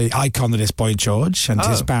the icon that is Boy George and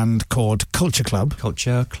his band called Culture Club.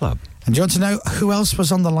 Culture Club. And do you want to know who else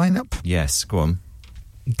was on the lineup? Yes, go on.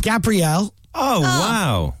 Gabrielle. Oh,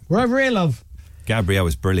 wow. We're real love. Gabrielle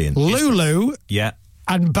was brilliant. Lulu. Yeah.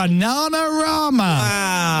 And Bananarama.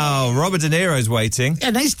 Wow. Robert De Niro's waiting.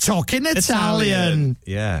 And he's talking Italian.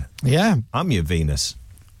 Yeah. Yeah. I'm your Venus.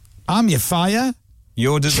 I'm your fire.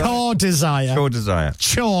 Your desire. Chore desire. Chore desire.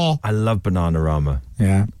 Chore. I love Bananarama.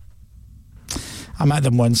 Yeah. I met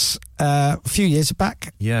them once a few years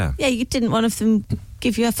back. Yeah. Yeah, you didn't one of them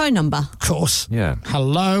give you a phone number? Of course. Yeah.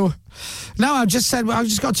 Hello. No, I just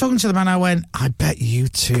got talking to them and I went, I bet you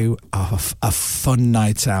two are a fun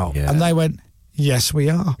night out. Yeah. And they went, yes, we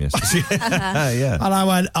are. Yes. Yeah. And I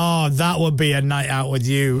went, oh, that would be a night out with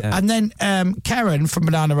you. Yeah. And then Karen from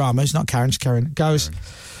Bananarama, it's not Karen, it's Karen, goes,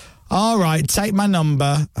 all right, take my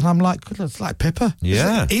number. And I'm like, good, it's like Pippa.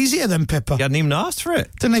 Yeah. It's easier than Pippa. You hadn't even asked for it.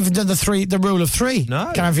 Didn't even do the rule of three. No.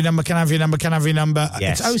 Can I have your number, can I have your number, can I have your number?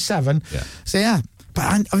 Yes. It's 07. Yeah. So, yeah.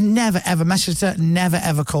 But I've never, ever messaged her, never,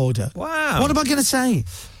 ever called her. Wow. What am I going to say?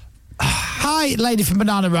 Hi, lady from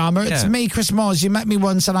Bananarama. It's me, Chris Moyles. You met me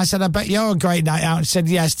once and I said, I bet you're a great night out. And she said,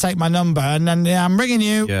 yes, take my number. And then I'm ringing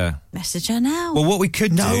you. Yeah. Message her now. Well, what we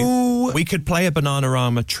could do, we could play a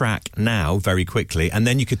Bananarama track now very quickly, and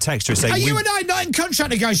then you could text her and say... Are you and I not in contract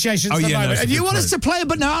negotiations at the moment? it's a And you good want us to point. play a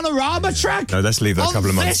Bananarama track? No, let's leave that a couple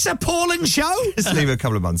of On months. this appalling show? Let's leave it a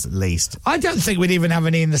couple of months at least. I don't think we'd even have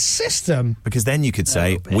any in the system. Because then you could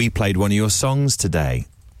say, we played one of your songs today.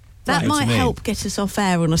 That Right. might To me. help get us off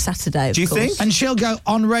air on a Saturday, of Do you course. think? And she'll go,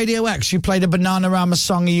 on Radio X, you played a Bananarama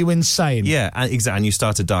song, are you insane? Yeah, exactly. And you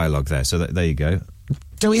start a dialogue there, so there you go.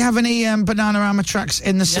 Do we have any Bananarama tracks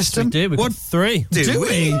in the system? We do. We've got 3. Do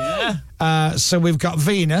we? Yeah. So we've got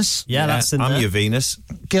Venus. Yeah, that's in I'm there. your Venus.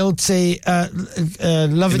 Guilty, Love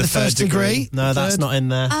in the First Degree. No, that's not in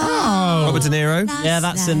there. Oh. Robert De Niro. Yeah,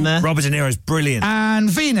 that's in there. Robert De Niro's brilliant. And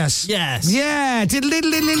Venus. Yes. Yeah. Here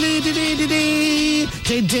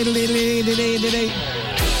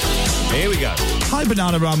we go. Hi,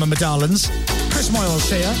 Bananarama, my darlings. Chris Moyles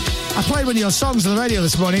here. I played one of your songs on the radio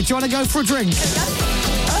this morning. Do you want to go for a drink?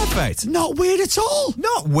 Perfect. Not weird at all.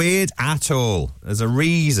 Not weird at all. There's a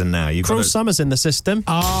reason now. You've Cruel got to... Summer's in the system.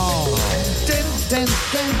 Oh. Is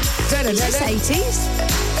this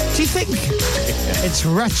 80s? Do you think it's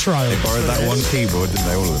retro? They borrowed that one keyboard, didn't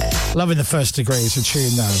they, all of them? Love in the First Degree is a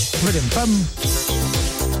tune, though. Brilliant.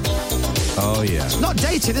 Oh, yeah. Not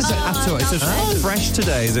dated, is it? At all. It's as fresh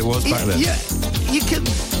today as it was back then. Yeah, you can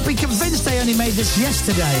be convinced they only made this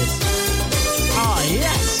yesterday. Oh,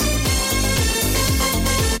 yes.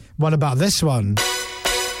 What about this one?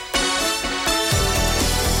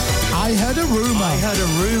 I Heard a Rumour. I Heard a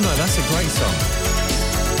Rumour. That's a great song.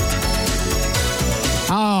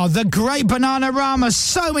 Oh, the great Bananarama.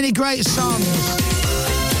 So many great songs.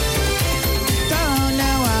 Don't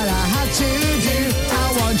know what I had to do.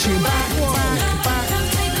 want you back.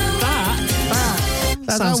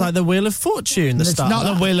 That sounds like the Wheel of Fortune. The It's start not of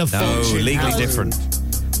the that. Wheel of Fortune. No, legally No. different.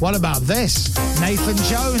 What about this? Nathan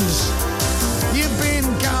Jones. You've been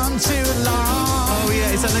gone too long. Oh,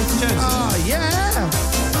 yeah, is that Nathan Jones? Oh, yeah.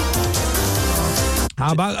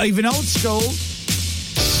 How about even old school?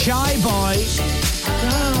 Shy Boy.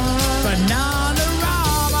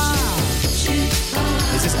 Bananarama.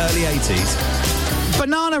 Is this early 80s?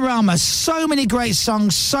 Bananarama, so many great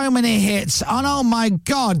songs, so many hits, and oh my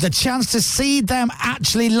God, the chance to see them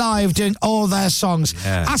actually live doing all their songs.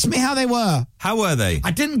 Yeah. Ask me how they were. How were they? I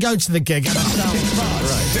didn't go to the gig. The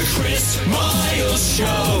Chris Moyles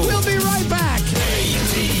Show. We'll be right back.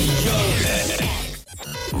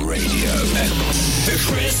 Radio X. The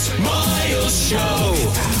Chris Moyles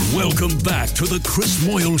Show. Welcome back to the Chris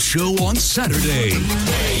Moyles Show on Saturday.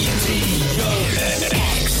 Radio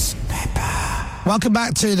X. Welcome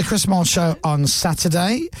back to the Chris Moyles Show on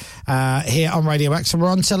Saturday here on Radio X, and we're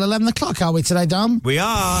on till 11 o'clock, are we today, Dom? We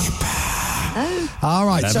are. Oh. All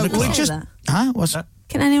right, so 11 we o'clock. just... Huh? What's...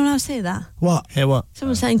 Can anyone else hear that? What? Hear what?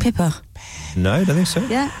 Someone saying Pippa. No, I don't think so.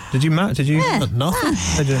 Yeah. Did you, Matt? Did you? Yeah. Nothing.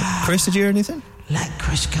 Chris, did you hear anything? Let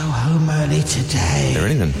Chris go home early today. Hear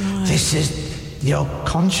anything? This is your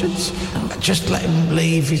conscience. Just let him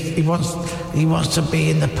leave. He wants to be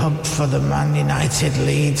in the pub for the Man United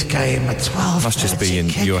Leeds game at 12. Must just be in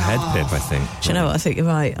your head, Pip, I think. Do you know what? I think you're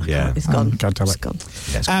right. Yeah. It's gone. God damn it.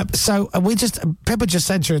 It's gone. Pippa just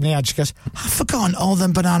said during the ad, she goes, I've forgotten all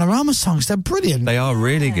them Bananarama songs. They're brilliant. They are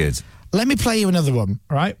really good. Let me play you another one,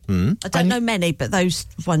 right? I don't know many, but those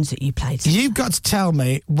ones that you played. You've got to tell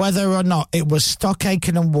me whether or not it was Stock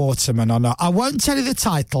Aitken and Waterman or not. I won't tell you the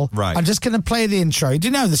title. Right. I'm just going to play the intro. Do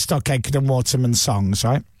you know the Stock Aitken and Waterman songs,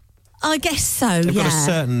 right? I guess so, They've yeah. got a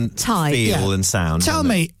certain type. feel and sound. Tell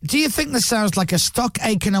me, do you think this sounds like a Stock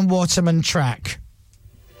Aitken and Waterman track?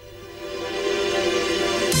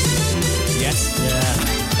 Yes.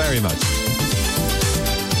 Yeah. Very much.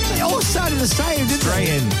 They all sounded the same, didn't Straight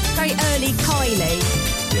they? in. Very early Kylie.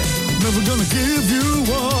 Yeah. Never gonna give you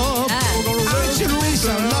up. Ah. I should be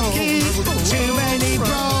so lucky. Too many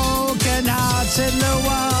broken hearts in the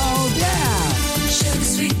world. Yeah. Sugar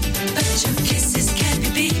sweet, but your kisses can't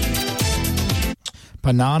be beat.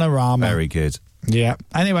 Bananarama. Very good. Yeah.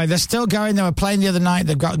 Anyway, they're still going. They were playing the other night.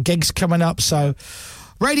 They've got gigs coming up. So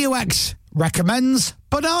Radio X recommends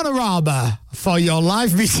Bananarama for your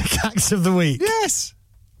live music acts of the week. Yes.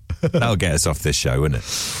 That'll get us off this show, wouldn't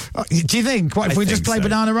it? Do you think? What if we just play so.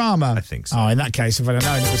 Bananarama? I think so. Oh, in that case, if I'd have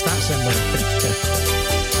known it was that simple.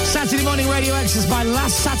 Saturday morning Radio X is my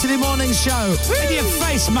last Saturday morning show. In your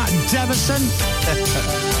face, Matt Devison.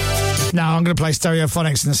 Now I'm going to play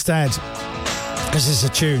Stereophonics instead, because it's a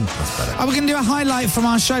tune. That's better. We're going to do a highlight from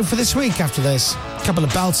our show for this week after this. A couple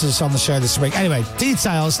of belters on the show this week. Anyway,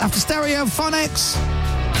 details after Stereophonics.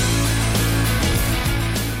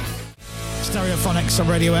 Stereophonics on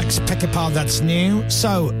Radio X, pick apart that's new.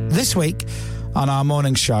 So, this week on our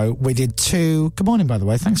morning show, we did two... Good morning, by the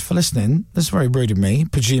way. Thanks for listening. This is very rude of me,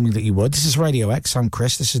 presuming that you would. This is Radio X. I'm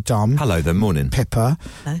Chris. This is Dom. Hello there, morning. Pippa.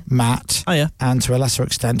 Hello. Matt. Oh, yeah. And to a lesser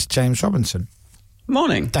extent, James Robinson.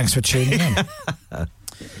 Morning. Thanks for tuning in.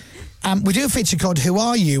 We do a feature called Who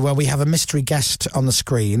Are You, where we have a mystery guest on the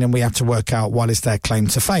screen and we have to work out what is their claim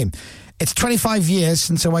to fame. It's 25 years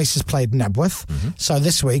since Oasis played Nebworth, so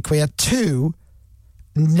this week we had two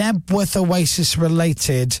Nebworth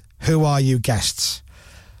Oasis-related Who Are You guests.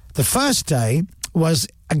 The first day was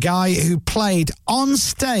a guy who played on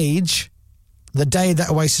stage the day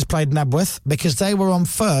that Oasis played Nebworth, because they were on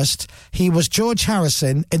first. He was George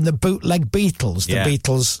Harrison in the Bootleg Beatles, the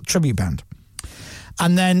Beatles tribute band.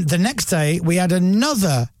 And then the next day, we had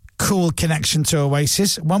another cool connection to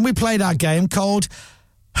Oasis when we played our game called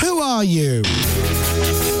Who Are You?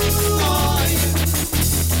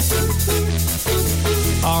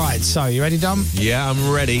 All right, so you ready, Dom? Yeah, I'm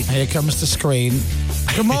ready. Here comes the screen.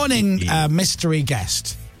 Good morning, mystery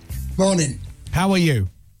guest. Morning. How are you?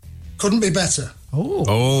 Couldn't be better. Oh,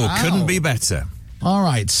 wow. Couldn't be better. All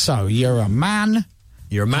right, so you're a man.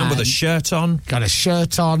 You're a man with a shirt on. Got a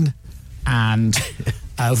shirt on. And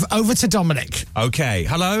over to Dominic. Okay,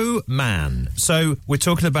 hello, man. So we're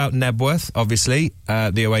talking about Nebworth, obviously,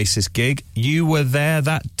 the Oasis gig. You were there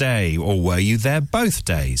that day, or were you there both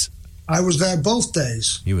days? I was there both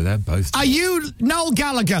days. You were there both days. Are you Noel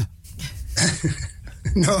Gallagher?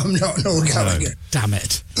 No, I'm not Noel Gallagher. Damn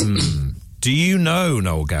it. Do you know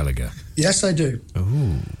Noel Gallagher? Yes, I do.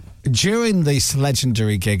 Ooh. During this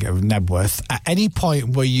legendary gig of Nebworth, at any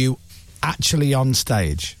point were you actually on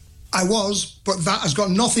stage? I was, but that has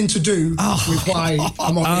got nothing to do with why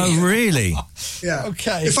I'm on here. Oh, really? Yeah.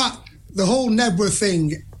 Okay. In fact, The whole Nebworth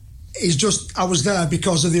thing is just, I was there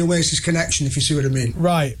because of the Oasis connection, if you see what I mean.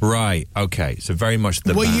 Right. Right, okay. So very much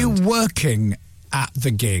the Were band. you working at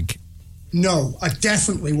the gig? No, I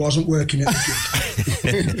definitely wasn't working at the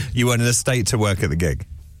gig. You weren't in a state to work at the gig?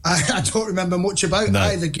 I don't remember much about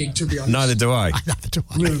either gig, to be honest. Neither do I. Neither do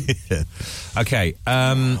I. No. Okay.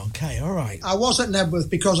 Okay, all right. I was at Nebworth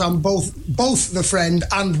because I'm both the friend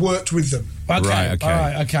and worked with them. Okay, Right, okay. all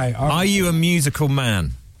right, okay. All right. Are you a musical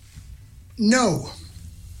man? No.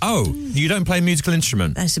 Oh, you don't play a musical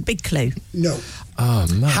instrument? That's a big clue. No. Oh,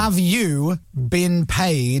 man. Have you been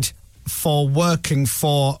paid for working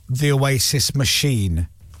for the Oasis machine?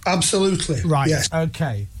 Absolutely. Right, Yes.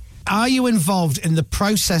 okay. Are you involved in the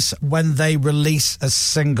process when they release a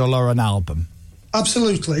single or an album?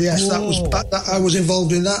 Absolutely, yes. I was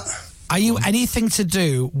involved in that. Are you anything to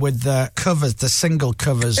do with the covers, the single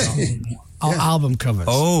covers, or album covers?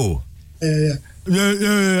 Oh. Yeah.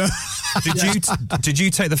 Did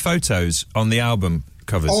you take the photos on the album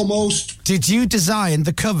covers? Almost. Did you design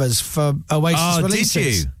the covers for Oasis releases?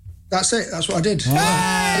 Did you? That's it. That's what I did.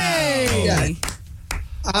 Hey! Yeah.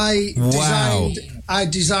 I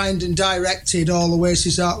designed and directed all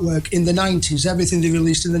Oasis artwork in the 90s, everything they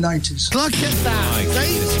released in the 90s. Look at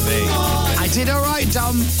that. I did all right,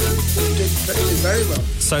 Dom. You did very well.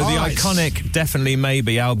 So the iconic Definitely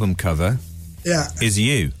Maybe album cover is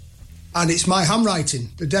you. And it's my handwriting.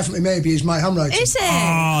 The Definitely Maybe is my handwriting. Is it?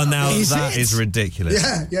 Oh, now that it? is ridiculous.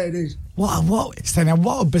 Yeah, it is. What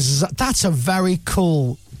a bizarre... That's a very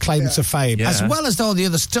cool claim to fame, Yeah. as well as all the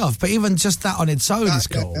other stuff, but even just that on its own is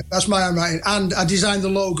cool. That's my handwriting. And I designed the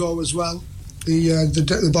logo as well,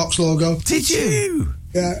 the box logo. Did you?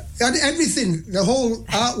 Yeah. And everything, the whole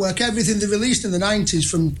artwork, everything they released in the 90s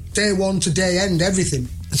from day one to day end, everything.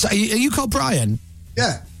 So are you called Brian?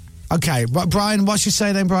 Yeah. Okay, Brian, what's your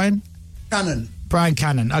surname, Brian? Cannon. Brian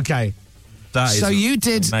Cannon, okay. That is so you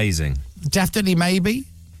did amazing. Definitely Maybe?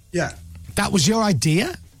 Yeah. That was your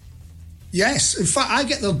idea? Yes. In fact, I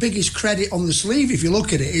get the biggest credit on the sleeve if you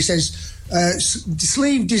look at it. It says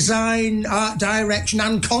sleeve design, art direction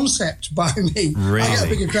and concept by me. Really? I get a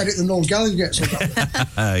bigger credit than Noel Gallagher gets on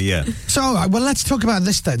that. Yeah. So, all right, well, let's talk about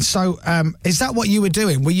this then. So, is that what you were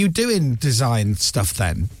doing? Were you doing design stuff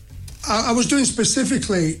then? I was doing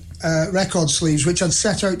specifically record sleeves, which I'd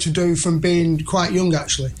set out to do from being quite young,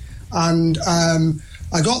 actually. And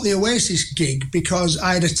I got the Oasis gig because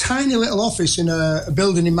I had a tiny little office in a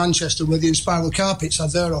building in Manchester where the Inspiral Carpets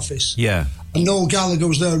had their office. Yeah. And Noel Gallagher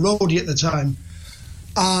was their roadie at the time.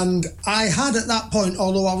 And I had at that point,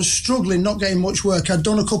 although I was struggling, not getting much work, I'd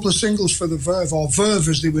done a couple of singles for the Verve, or Verve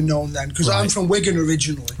as they were known then, because I'm from Wigan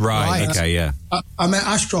originally. Right, okay, yeah. I met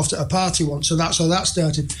Ashcroft at a party once, so that's how that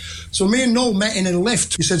started. So me and Noel met in a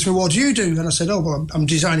lift. He said to me, what do you do? And I said, oh, well, I'm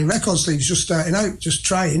designing record sleeves, just starting out, just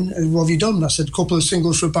trying. And what have you done? And I said, a couple of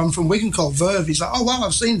singles for a band from Wigan called Verve. He's like, oh, wow,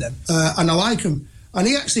 I've seen them. And I like them. And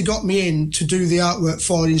he actually got me in to do the artwork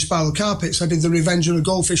for the Inspiral Carpets. I did the Revenge of the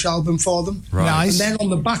Goldfish album for them. Right. Nice. And then on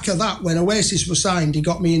the back of that, when Oasis were signed, he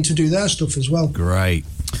got me in to do their stuff as well. Great.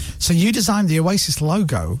 So you designed the Oasis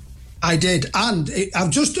logo? I did. And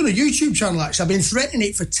I've just done a YouTube channel, actually. I've been threatening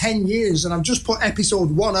it for 10 years, and I've just put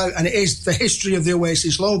episode 1 out, and it is the history of the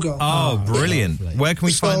Oasis logo. Oh, brilliant. Where can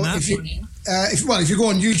we find that? If you go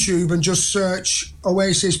on YouTube and just search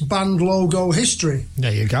Oasis band logo history.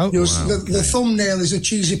 There you go. The thumbnail is a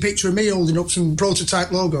cheesy picture of me holding up some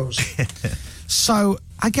prototype logos. So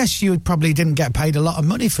I guess you probably didn't get paid a lot of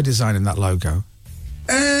money for designing that logo.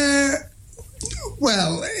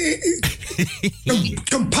 Well,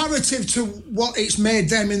 comparative to what it's made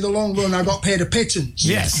them in the long run, I got paid a pittance.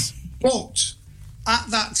 Yes. But at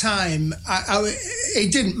that time,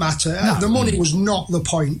 it didn't matter. No. The money was not the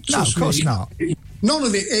point. No, of course not. None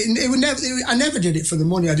of it. It would never. I never did it for the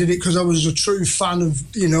money. I did it because I was a true fan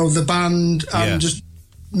of the band and just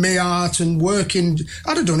my art and working.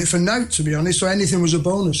 I'd have done it for now, to be honest. So anything was a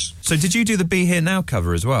bonus. So did you do the Be Here Now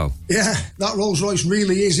cover as well? Yeah, that Rolls Royce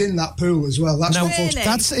really is in that pool as well.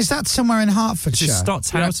 That's Is that somewhere in Hertfordshire? Is it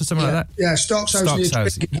Stott's House or something like that? Yeah, Stock's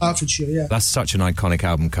House in Hertfordshire. Yeah, that's such an iconic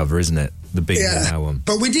album cover, isn't it? The Be Here Now one.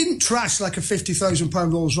 But we didn't trash like a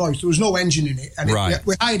 £50,000 Rolls Royce. There was no engine in it, and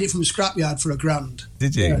we hired it from a scrapyard for £1,000.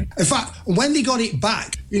 Did you? Yeah. In fact, when they got it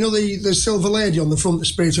back, the silver lady on the front, the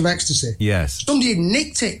Spirit of Ecstasy. Yes. Somebody had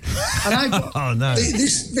nicked it, and I got. Oh no! They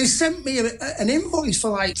sent me an invoice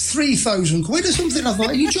for like £3,000 or something. I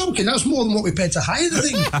thought, are you joking? That's more than what we paid to hire the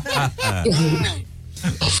thing.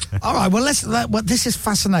 All right. Well, this is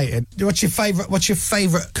fascinating. What's your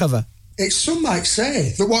favourite cover? Some might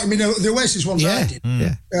say that the Oasis ones I did.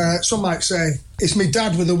 Some might say it's my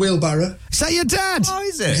dad with a wheelbarrow. Is that your dad? Oh,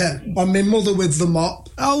 is it? Yeah, and my mother with the mop.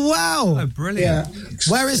 Oh wow! Oh, brilliant. Yeah.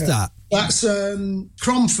 Where is that? That's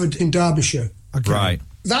Cromford in Derbyshire. Okay. Right.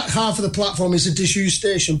 That half of the platform is a disused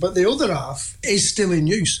station, but the other half is still in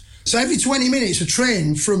use. So every 20 minutes, a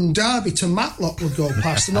train from Derby to Matlock would go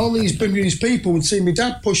past, and all these Bermudian people would see my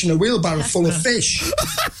dad pushing a wheelbarrow full of fish.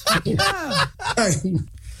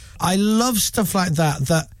 I love stuff like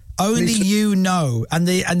that only you know, and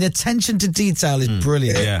the attention to detail is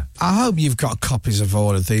brilliant. Yeah. I hope you've got copies of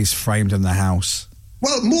all of these framed in the house.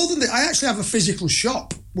 Well, more than that, I actually have a physical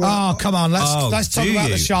shop. Oh, come on, let's talk about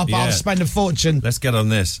the shop. Yeah. I'll spend a fortune. Let's get on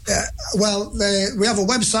this. We have a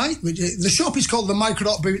website. The shop is called the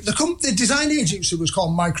Microdot Boutique. The design agency was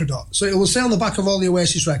called Microdot. So it will say on the back of all the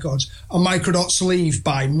Oasis records, a Microdot sleeve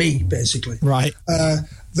by me, basically. Right.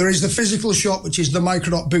 There is the physical shop, which is the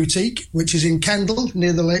Microdot Boutique, which is in Kendal,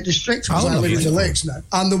 near the Lake District, because I live in the lakes now.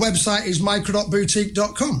 And the website is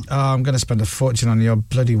microdotboutique.com. Oh, I'm going to spend a fortune on your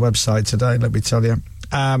bloody website today, let me tell you.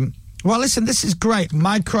 Well, listen, this is great.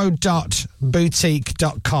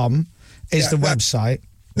 Microdotboutique.com is the website.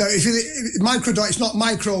 No, Microdot, it's not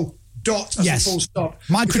micro dot as a full stop.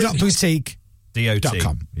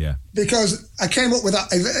 Microdotboutique.com. Yeah. Because I came up with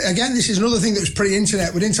that. Again, this is another thing that was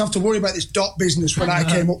pre-internet. We didn't have to worry about this dot business when I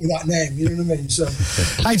came up with that name. You know what I mean? So,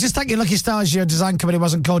 hey, just thank your lucky stars your design company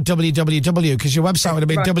wasn't called www, because your website would have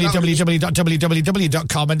been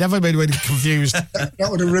www.www.com and everybody would have been confused. That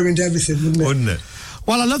would have ruined everything, wouldn't it? Wouldn't it?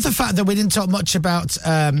 Well, I love the fact that we didn't talk much about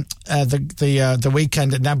the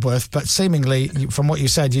weekend at Nebworth, but seemingly, from what you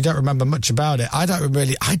said, you don't remember much about it. I don't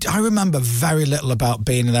really. I remember very little about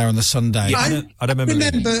being there on the Sunday. Yeah, I don't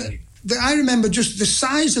remember. I remember just the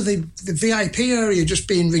size of the VIP area just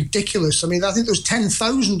being ridiculous. I mean, I think there was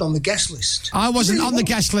 10,000 on the guest list. I wasn't on the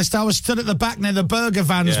guest list. I was stood at the back near the burger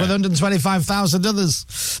vans with 125,000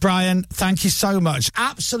 others. Brian, thank you so much.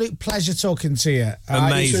 Absolute pleasure talking to you.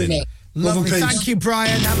 Amazing. Lovely. Thank you,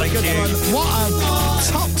 Brian. Have a good one. What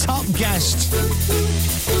a top guest.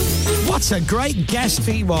 What a great guest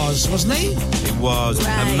he was, wasn't he? It was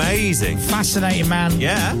amazing. Fascinating man.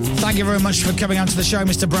 Yeah. Thank you very much for coming onto the show,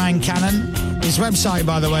 Mr. Brian Cannon. His website,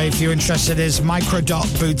 by the way, if you're interested, is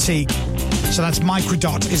Microdot Boutique. So that's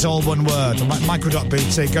Microdot is all one word. Microdot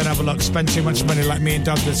Boutique. Go and have a look. Spend too much money like me and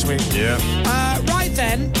Doug this week. Yeah. Right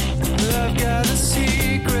then. I've got a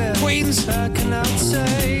secret Queens I cannot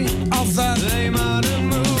say of the modern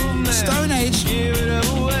movement. Stone Age. Give it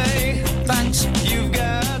away. Thanks. You've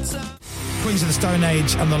got some. Queens of the Stone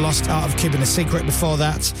Age and the Lost Art of Keeping a Secret. Before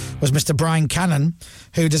that was Mr. Brian Cannon,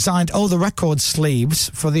 who designed all the record sleeves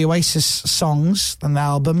for the Oasis songs and the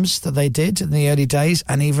albums that they did in the early days,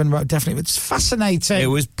 and even wrote definitely. It's fascinating. It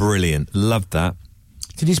was brilliant. Loved that.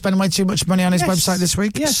 Did you spend way too much money on his website this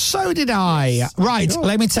week? Yes. So did I. Right,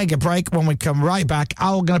 let me take a break. When we come right back,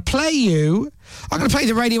 I'm going to play the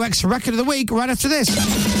Radio X Record of the Week right after this.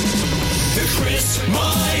 The Chris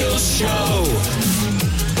Moyles Show.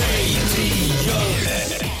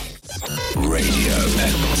 Radio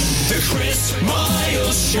X. The Chris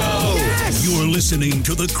Moyles Show. Yes. You're listening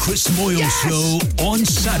to The Chris Moyles Show on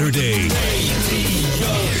Saturday.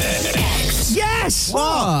 Radio X. Yes!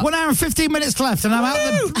 What? 1 hour and 15 minutes left, and I'm out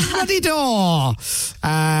the bloody door.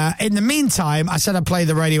 In the meantime, I said I'd play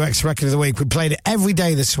the Radio X Record of the Week. We played it every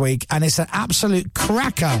day this week, and it's an absolute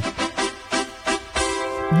cracker.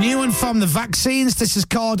 New and from the Vaccines, this is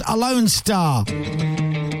called A Lone Star.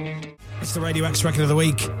 It's the Radio X Record of the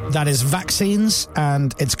Week. That is Vaccines,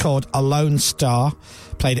 and it's called A Lone Star.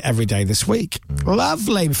 Played it every day this week.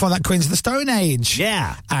 Lovely. Before that, Queens of the Stone Age.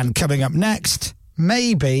 Yeah. And coming up next,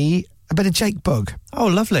 maybe a bit of Jake Bugg. Oh,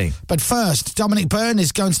 lovely. But first, Dominic Byrne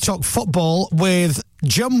is going to talk football with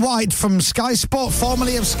Jim White from Sky Sport,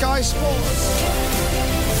 formerly of Sky Sports.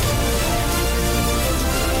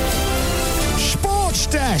 Sports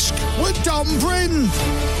Desk with Dom Bryn.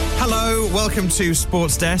 Hello, welcome to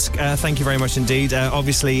Sports Desk. Thank you very much indeed.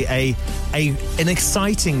 Obviously, an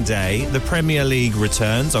exciting day. The Premier League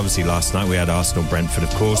returns. Obviously, last night we had Arsenal-Brentford,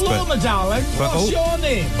 of course. Hello, my darling. What's your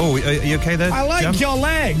name? Oh, are you okay there? I like Jam? your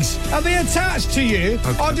legs. Are they attached to you,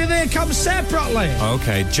 or do they come separately?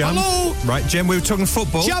 Okay, Jam. Hello. Right, Jim, we were talking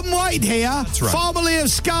football. Jim White here, That's right. formerly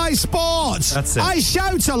of Sky Sports. That's it. I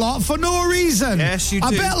shout a lot for no reason. Yes, you do.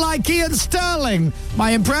 A bit like Ian Sterling.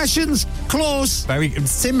 My impressions, close. Very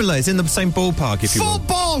similar similar. It's in the same ballpark, if you will.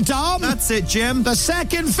 Football, Dom. That's it, Jim. The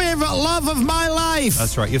second favourite love of my life.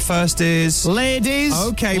 That's right. Your first is... Ladies.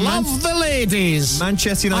 Okay, love the ladies.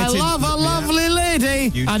 Manchester United. I love a lovely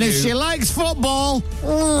lady. You and do. if she likes football,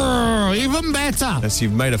 even better. Yes,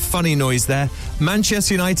 you've made a funny noise there.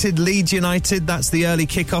 Manchester United, Leeds United. That's the early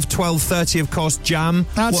kickoff, 12:30, of course, Jam.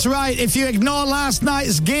 That's right. If you ignore last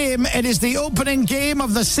night's game, it is the opening game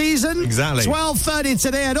of the season. Exactly. 12:30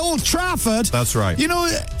 today at Old Trafford. That's right. You know,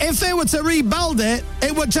 if they were to rebuild it,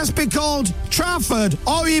 it would just be called Trafford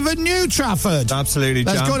or even New Trafford. Absolutely,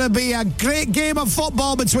 There's Jam. going to be a great game of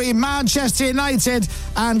football between Manchester United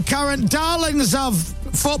and current darlings of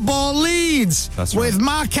football, Leeds. That's right. With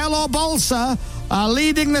Marcelo Balsa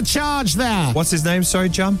leading the charge there. What's his name? Sorry,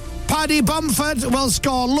 Jam? Paddy Bumford will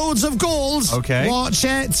score loads of goals. Okay. Watch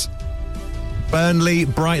it. Burnley,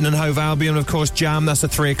 Brighton and Hove Albion, of course, Jam. That's a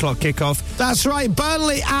 3 o'clock kickoff. That's right.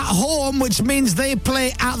 Burnley at home, which means they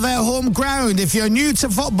play at their home ground. If you're new to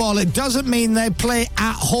football, it doesn't mean they play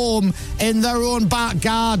at home in their own back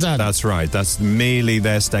garden. That's right. That's merely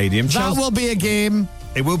their stadium. That will be a game.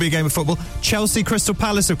 It will be a game of football. Chelsea, Crystal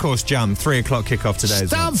Palace, of course, Jam. 3 o'clock kickoff today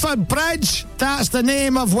as well. Stamford Bridge, that's the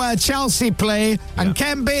name of where Chelsea play. And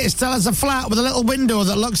Ken Bates still has a flat with a little window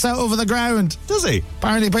that looks out over the ground. Does he?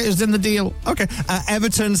 Apparently Peter's in the deal. Okay.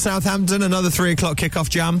 Everton, Southampton, another 3 o'clock kickoff,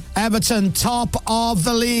 Jam. Everton, top of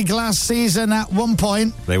the league last season at one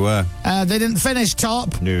point. They were. They didn't finish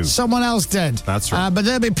top. No. Someone else did. That's right. But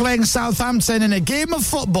they'll be playing Southampton in a game of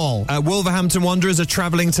football. Wolverhampton Wanderers are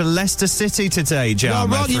travelling to Leicester City today, Jam. No,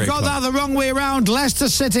 Rod, you've got that the wrong way around. Leicester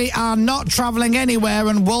City are not travelling anywhere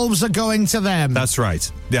and Wolves are going to them. That's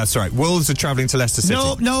right. That's right. Wolves are travelling to Leicester City.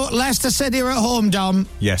 No, Leicester City are at home, Dom.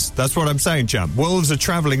 Yes, that's what I'm saying, Jam. Wolves are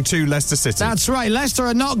travelling to Leicester City. That's right. Leicester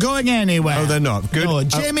are not going anywhere. Oh, they're not. Good. No,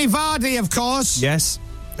 Jamie Vardy, of course. Yes.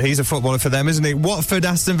 He's a footballer for them, isn't he? Watford,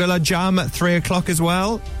 Aston Villa, Jam at 3 o'clock as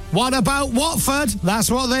well. What about Watford? That's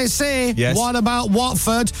what they say. Yes. What about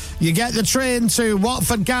Watford? You get the train to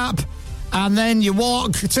Watford Gap and then you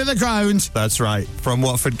walk to the ground. That's right, from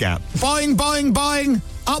Watford Gap. Boing, boing, boing,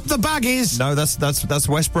 up the baggies. No, that's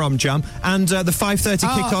West Brom, Jam. And the 5:30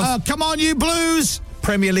 kickoff. Come on, you Blues.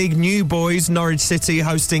 Premier League new boys, Norwich City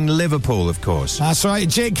hosting Liverpool, of course. That's right.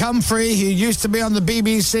 Jake Humphrey, who used to be on the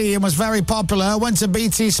BBC and was very popular, went to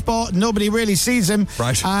BT Sport. Nobody really sees him.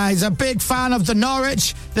 Right. He's a big fan of the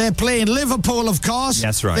Norwich. They're playing Liverpool, of course.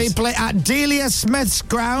 That's right. They play at Delia Smith's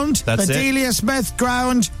ground. That's the it. Delia Smith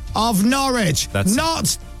ground of Norwich. That's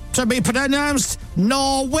not to be pronounced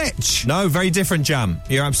Norwich. No, very different, Jam.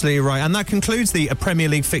 You're absolutely right. And that concludes the Premier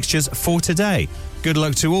League fixtures for today. Good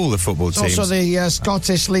luck to all the football teams. Also the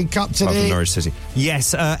Scottish League Cup today. Norwich City.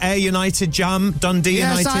 Yes, Ayr United, Jam, Dundee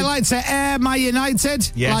United. Yes, I like to air my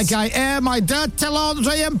United like I air my dirty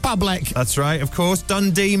laundry in public. That's right, of course.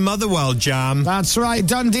 Dundee, Motherwell, Jam. That's right,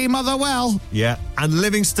 Dundee, Motherwell. Yeah, and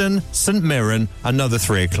Livingston, St Mirren, another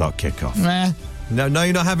 3 o'clock kickoff. No,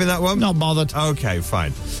 you're not having that one? Not bothered. Okay,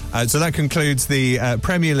 fine. So that concludes the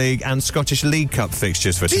Premier League and Scottish League Cup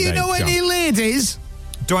fixtures for today. Do you know any ladies?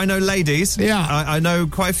 Do I know ladies? Yeah. I know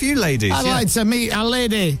quite a few ladies. I'd like to meet a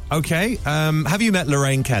lady. Okay. Have you met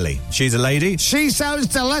Lorraine Kelly? She's a lady. She sounds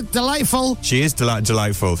delightful. She is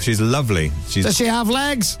delightful. She's lovely. Does she have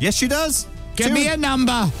legs? Yes, she does. Give me a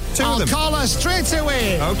number. I'll call her straight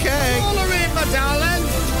away. Okay. Call her in, my darling.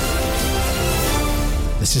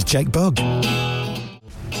 This is Jake Bugg.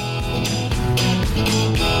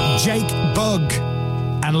 Jake Bugg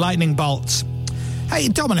and Lightning Bolts. Hey,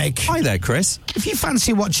 Dominic. Hi there, Chris. If you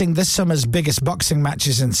fancy watching this summer's biggest boxing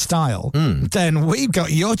matches in style, then we've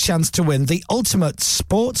got your chance to win the ultimate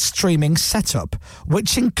sports streaming setup,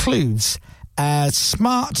 which includes a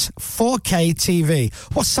smart 4K TV.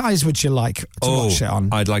 What size would you like to watch it on?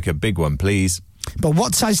 I'd like a big one, please. But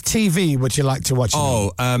what size TV would you like to watch it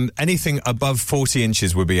on? Anything above 40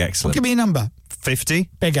 inches would be excellent. Give me a number. 50?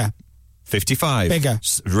 Bigger. 55? Bigger.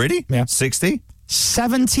 Really? Yeah. 60?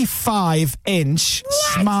 75-inch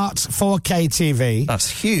smart 4K TV. That's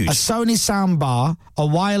huge. A Sony soundbar, a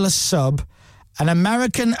wireless sub, an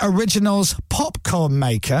American Originals popcorn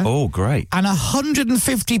maker. Oh, great. And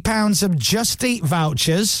 £150 of Just Eat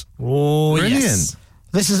vouchers. Oh, brilliant. Yes.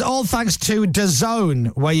 This is all thanks to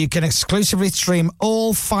DAZN, where you can exclusively stream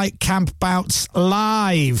all Fight Camp bouts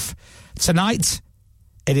live. Tonight,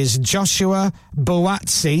 it is Joshua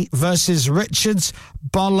Buatsi versus Richards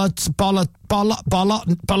Bolotniks.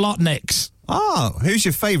 Oh, who's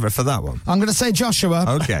your favourite for that one? I'm going to say Joshua.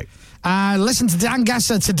 Okay. Listen to Dan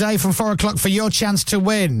Gasser today from 4 o'clock for your chance to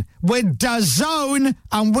win with DAZN,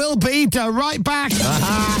 and we'll be right back.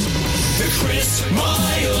 The Chris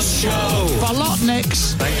Miles Show.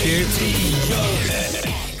 Bolotniks. Thank you.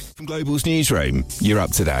 From Global's newsroom, you're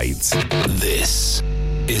up to date. This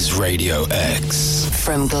is Radio X.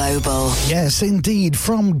 From Global. Yes, indeed,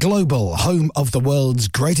 from Global, home of the world's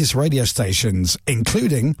greatest radio stations,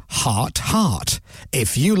 including Heart Heart.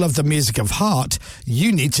 If you love the music of Heart,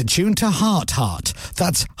 you need to tune to Heart Heart.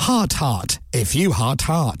 That's Heart Heart, if you Heart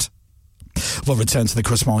Heart. We'll return to the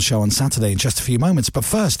Chris Moyles Show on Saturday in just a few moments, but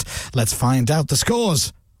first, let's find out the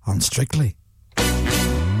scores on Strictly.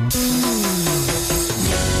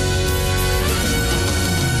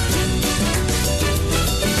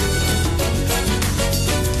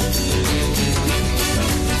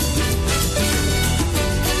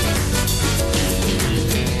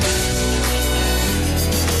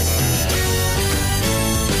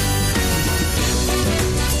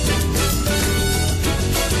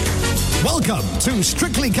 Welcome to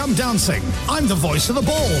Strictly Come Dancing. I'm the voice of the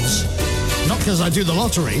balls. Not because I do the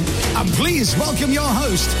lottery. And please welcome your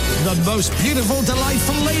host, the most beautiful,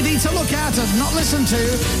 delightful lady to look at and not listen to.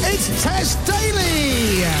 It's Tess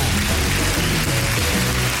Daly.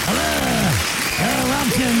 Hello.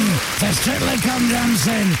 Welcome to Strictly Come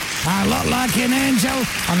Dancing. I look like an angel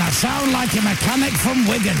and I sound like a mechanic from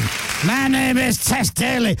Wigan. My name is Tess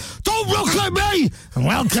Daly. Don't look at me! And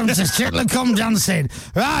welcome to Strictly Come Dancing.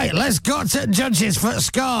 Right, let's go to judges for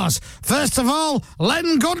scores. First of all,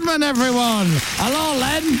 Len Goodman, everyone. Hello,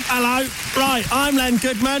 Len. Hello. Right, I'm Len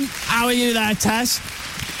Goodman. How are you there, Tess?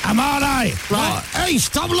 I'm all right. Right. Hey,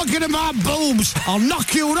 stop looking at my boobs. I'll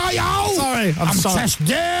knock you right out. Sorry, I'm sorry. Tess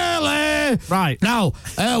Daly. Right. Now,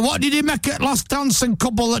 what did you make at last dancing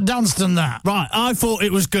couple that danced in that? Right, I thought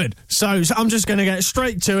it was good. So I'm just going to get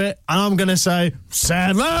straight to it, and I'm going to say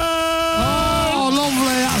 7. Oh, lovely.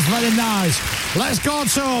 That's very nice. Let's go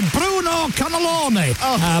to Bruno Cannelloni.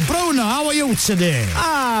 Bruno, how are you today?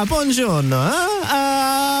 Buongiorno.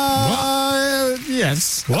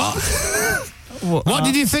 Yes. What? What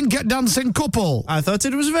did you think at Dancing Couple? I thought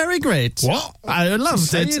it was very great. What? I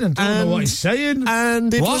loved it. I don't know what he's saying.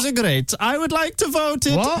 And it was great. I would like to vote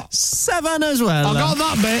it 7 as well. I got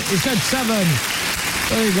that bit. He said 7.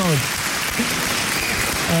 Very good.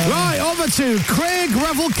 Right, over to Craig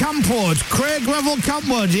Revel Campwood. Craig Revel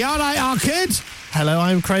Campwood, you all right, Arcade? Hello,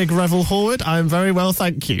 I'm Craig Revel Horwood. I'm very well,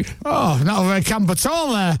 thank you. Oh, not very camp at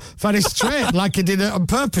all there. Very straight, like he did it on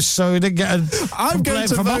purpose so he didn't get a complaint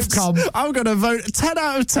from Ofcom. I'm going to vote 10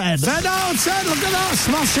 out of 10. 10 out of 10, look at that,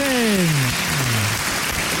 smashing.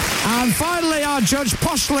 And finally, our judge,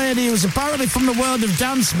 Posh Lady, who's apparently from the world of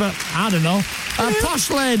dance, but I don't know. Posh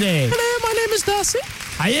Lady. Hello, my name is Darcy.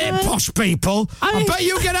 I hate posh people. I bet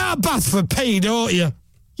you get out of bath for pee, don't you?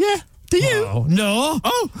 Yeah. Do you? Oh, no.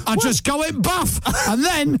 I just go in bath. And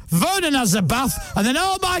then Vernon has a bath. And then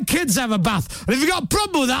all my kids have a bath. And if you've got a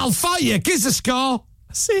problem with that, I'll fight you. Give us a score.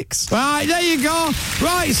 6. Right, there you go.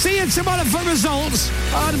 Right, see you tomorrow for results.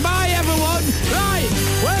 And bye, everyone. Right,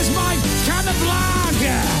 where's my can of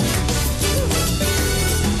lager?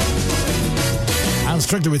 And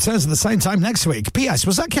Strictly returns at the same time next week. P.S.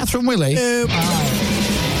 Was that Catherine Willey?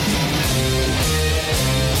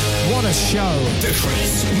 What a show. The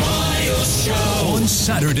Chris Moyles Show on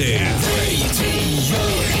Saturday. Radio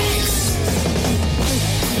X.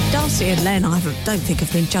 Darcy and Len, I don't think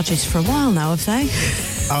have been judges for a while now, have they?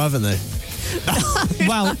 Oh, haven't they?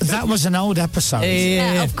 Well, that was an old episode.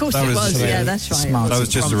 Yeah, of course it was. Yeah, that's right. Smart. That was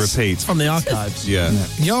just a repeat. From the archives. Yeah.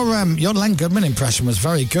 Your Len Goodman impression was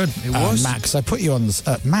very good. It was. Max, I put you on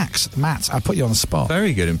the... Matt, I put you on the spot.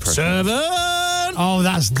 Very good impression. 7. Oh,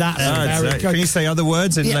 that's very good. Can you say other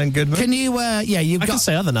words in Len Goodman? Can you, you've I got... can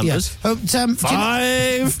say other numbers. Yeah.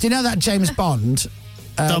 5. Do you know that James Bond...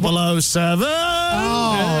 007.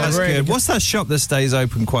 Oh, that's really good. What's that shop that stays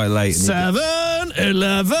open quite late?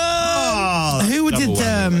 7-Eleven. Oh, who did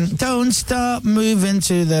Don't Stop Moving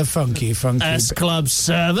to the Funky S Club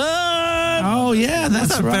 7. Oh, yeah,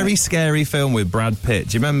 that's that right. very scary film with Brad Pitt.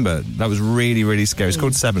 Do you remember? That was really, really scary. It's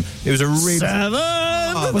called 7. It was a really... 7.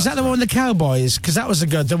 Was that the one with the cowboys? Because that was a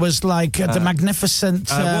good. There was like the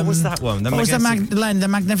Magnificent. What was that one? What was the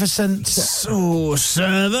Magnificent? So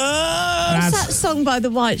 7. What's that song by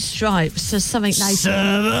the White Stripes? There's something Nation.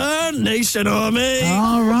 7 Nation Army.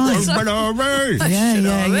 All right. Nation Army.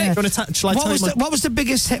 Yeah. What was the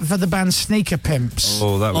biggest hit for the band Sneaker Pimps?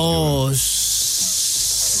 Oh, that was.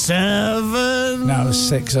 7. No,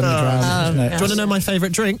 6 on the ground, isn't it? Do you want to know my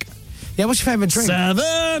favourite drink? Yeah, what's your favourite drink?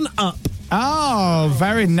 7 Up. Oh,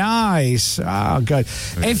 very nice. Oh, good.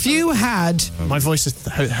 If you had... My voice is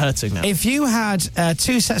hurting now. If you had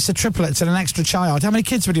 2 sets of triplets and an extra child, how many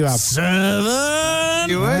kids would you have? 7.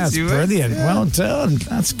 That's brilliant. Yeah. Well done.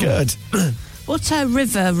 That's good. What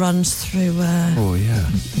river runs through? Oh yeah.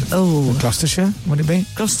 Oh, Gloucestershire, would it be?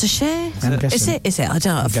 Gloucestershire? I'm guessing. Is it? I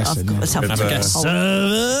don't know. I've guessing, got yeah. myself into a hole.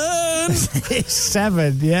 7. It's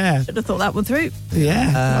 7, yeah. Should have thought that one through.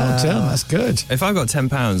 Yeah, well done, that's good. If I've got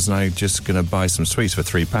 £10 and I'm just going to buy some sweets for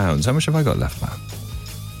 £3, how much have I got left, Matt?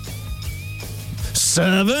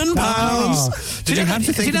 £7. Did you have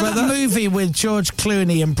to think about that that? movie with George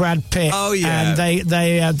Clooney and Brad Pitt? Oh, yeah.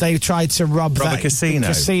 And they tried to rob a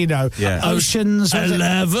casino. Yeah. Oceans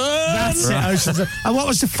 11. That's it. Oceans. And what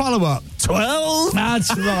was the follow-up? 12.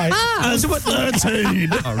 That's right. And 13.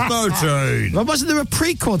 13. Well, wasn't there a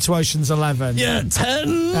prequel to Oceans 11? Yeah,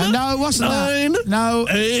 10. No, it wasn't 9. that. No,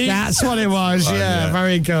 8. that's what it was. Yeah,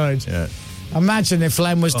 very good. Yeah. Imagine if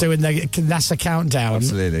Len was doing the NASA countdown.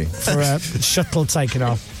 Absolutely. For a shuttle taking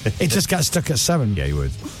off. It just got stuck at 7. Yeah, you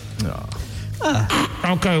would.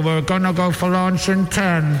 Okay, we're gonna go for launch in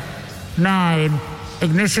 10, 9,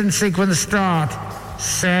 ignition sequence start,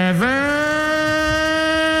 7,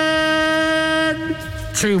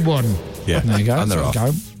 2, 1. Yeah. There you go. And they're There off. you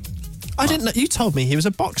go. I didn't know. You told me he was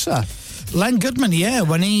a boxer. Len Goodman, yeah.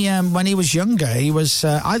 When he was younger, he was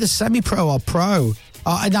either semi-pro or pro.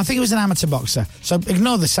 And I think he was an amateur boxer. So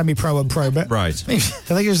ignore the semi-pro and pro bit. Right. I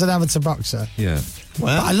think he was an amateur boxer. Yeah. But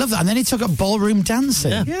I love that. And then he took up ballroom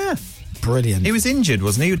dancing. Yeah. Brilliant. He was injured,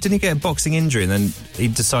 wasn't he? Didn't he get a boxing injury and then he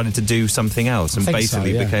decided to do something else and I think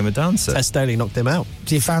basically so, yeah. became a dancer? Tess Daly knocked him out.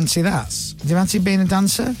 Do you fancy that? Do you fancy being a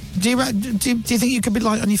dancer? Do you think you could be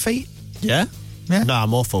light on your feet? Yeah? Yeah? No,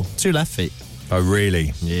 I'm awful. 2 left feet. Oh,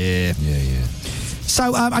 really? Yeah. Yeah.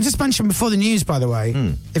 So I just mentioned before the news, by the way,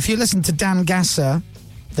 if you listen to Dan Gasser,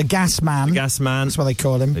 the Gas Man. The Gas Man. That's what they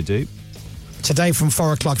call him. They do. Today from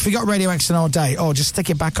 4 o'clock. If you got Radio X all day, just stick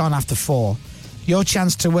it back on after 4. Your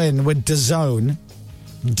chance to win with DAZN.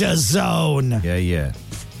 DAZN. Yeah.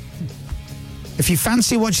 If you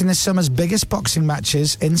fancy watching this summer's biggest boxing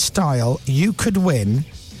matches in style, you could win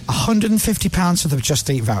 £150 worth of Just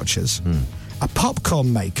Eat vouchers, a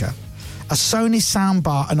popcorn maker, a Sony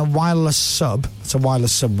soundbar and a wireless sub. It's a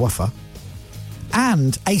wireless subwoofer.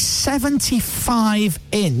 And a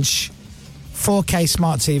 75-inch 4K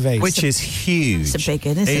smart TV. Which is huge. It's a big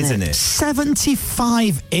one, isn't it?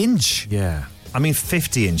 75-inch. Yeah. I mean,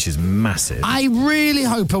 50 inch is massive. I really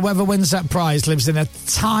hope whoever wins that prize lives in a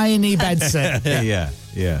tiny bedsit. Yeah.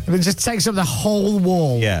 It just takes up the whole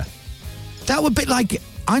wall. Yeah. That would be like,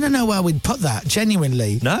 I don't know where we'd put that,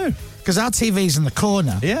 genuinely. No. Because our TV's in the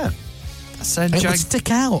corner. Yeah. It would stick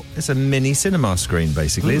out. It's a mini cinema screen,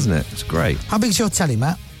 basically, isn't it? It's great. How big's your telly,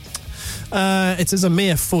 Matt? It is a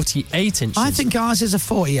mere 48 inches. I think ours is a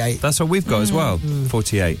 48. That's what we've got as well.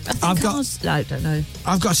 48. I don't know.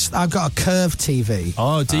 I've got a curved TV.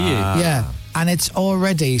 Oh, do you? Yeah, and it's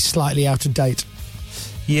already slightly out of date.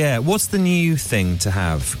 Yeah, what's the new thing to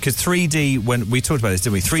have? Because 3D, when we talked about this,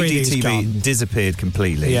 didn't we? 3D 3D's TV gone. disappeared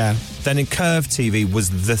completely. Yeah. Then in curved TV was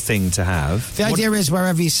the thing to have. The idea is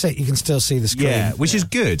wherever you sit, you can still see the screen. Yeah, which is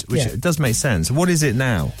good, which does make sense. What is it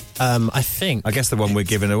now? I think. I guess the one we're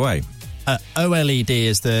giving away. OLED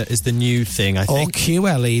is the new thing, I Or think.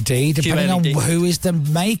 QLED, depending QLED. on who is the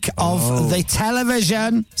make of the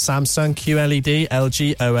television. Samsung QLED,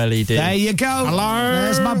 LG OLED. There you go. Hello.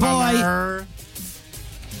 There's my boy. Hello.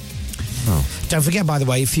 Oh. Don't forget, by the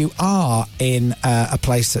way, if you are in a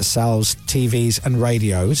place that sells TVs and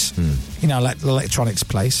radios, you know, like the electronics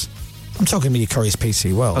place, I'm talking about your Curry's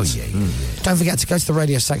PC World. Oh, yeah. Don't forget to go to the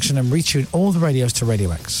radio section and retune all the radios to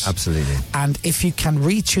Radio X. Absolutely. And if you can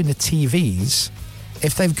retune the TVs,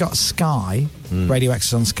 if they've got Sky, Radio X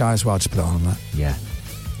is on Sky as well, just put it on there. Yeah.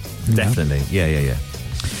 Definitely. Yeah.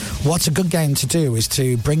 What's a good game to do is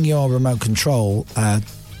to bring your remote control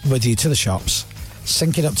with you to the shops,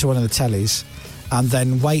 sync it up to one of the tellies, and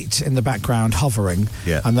then wait in the background hovering.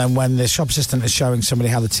 Yeah. And then when the shop assistant is showing somebody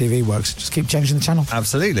how the TV works, just keep changing the channel.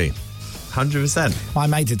 Absolutely. 100%. My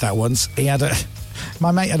mate did that once. He had a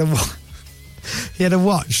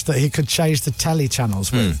watch that he could change the telly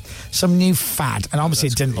channels with. Some new fad, and obviously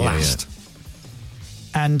it didn't last.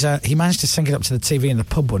 Yeah. And he managed to sync it up to the TV in the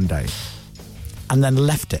pub one day, and then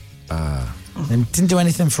left it. And didn't do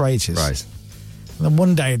anything for ages. Right. And then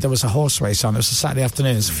one day there was a horse race on. It was a Saturday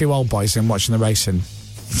afternoon. There's a few old boys in watching the racing.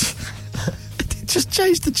 It just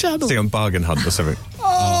changed the channel. Sitting on Bargain Hunt or something.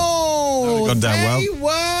 Oh, gone down they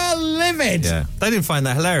were livid. Yeah. They didn't find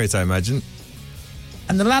that hilarious, I imagine.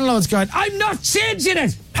 And the landlord's going, I'm not changing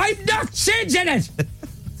it. I'm not changing it.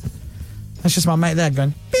 That's just my mate there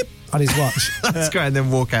going, beep, on his watch. That's great. And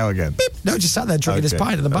then walk out again. Beep. No, just sat there drinking his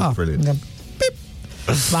pint at the bar. Brilliant. And going, beep.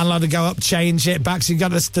 Landlord would go up, change it back. So you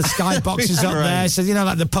got the sky boxes up there. So,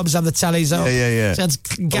 like the pubs have the tellies up. Yeah. So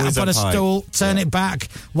get Always up on a high. stool, turn it back,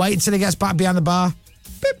 wait until he gets back behind the bar.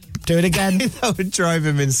 Beep, do it again. That would drive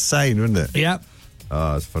him insane, wouldn't it? Yep.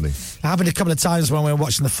 Oh, it's funny. It happened a couple of times when we were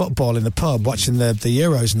watching the football in the pub, watching the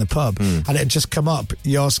Euros in the pub, and it had just come up.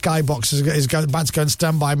 Your skybox is about to go in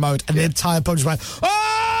standby mode, and the entire pub just went, oh!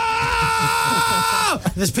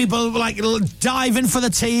 There's people diving for the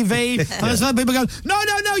TV, and there's other people going, no,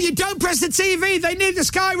 you don't press the TV. They need the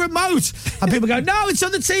Sky remote. And people go, no, it's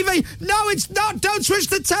on the TV. No, it's not. Don't switch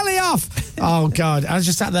the telly off. Oh God, I was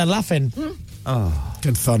just sat there laughing. Oh,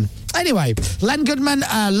 good fun. Anyway, Len Goodman,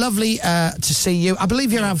 lovely to see you. I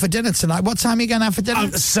believe you're out for dinner tonight. What time are you going out for dinner?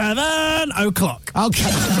 7 o'clock. Okay.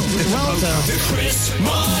 Well done. The Chris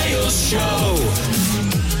Miles Show.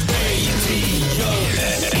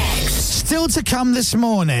 Still to come this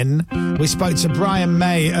morning, we spoke to Brian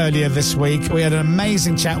May earlier this week. We had an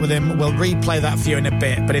amazing chat with him. We'll replay that for you in a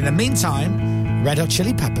bit. But in the meantime, Red Hot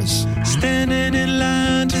Chili Peppers. Standing in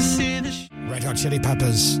line to see the Red Hot Chili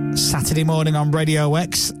Peppers, Saturday morning on Radio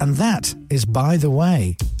X, and that is By the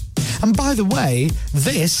Way. And by the way,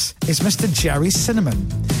 this is Mr. Jerry Cinnamon.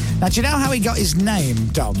 Now, do you know how he got his name,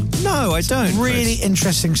 Dom? No, I don't. Really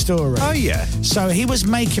interesting story. Oh, yeah. So he was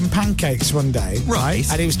making pancakes one day. Right.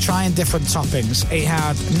 And he was trying different toppings. He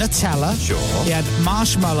had Nutella. Sure. He had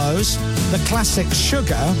marshmallows, the classic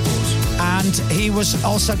sugar, and he was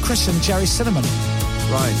also christened Jerry Cinnamon.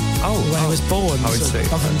 Right. When he was born. I would So see.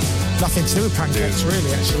 Nothing to do with pancakes,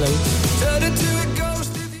 really, actually.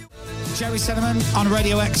 Jerry Cinnamon on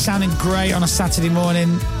Radio X, sounding great on a Saturday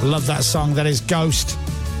morning. Love that song. That is Ghost.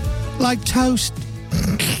 Like toast.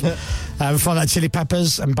 Before that, Chili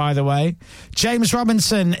Peppers. And by the way, James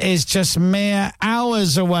Robinson is just mere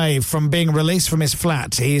hours away from being released from his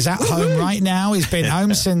flat. He's at home right now. He's been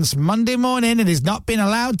home since Monday morning and he's not been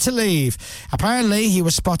allowed to leave. Apparently, he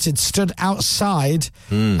was spotted stood outside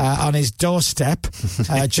on his doorstep,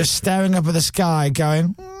 just staring up at the sky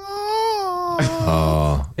going,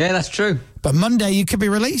 Oh. Yeah, that's true. But Monday, you could be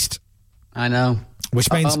released. I know.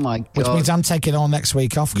 Which means, oh my God. Which means I'm taking all next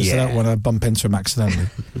week off because I don't want to bump into him accidentally.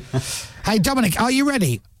 Hey, Dominic, are you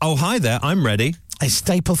ready? Oh, hi there. I'm ready. A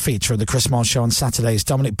staple feature of the Chris Moyles Show on Saturdays,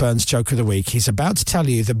 Dominic Byrne's Joke of the Week. He's about to tell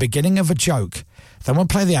you the beginning of a joke. Then we'll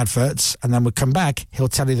play the adverts, and then we'll come back. He'll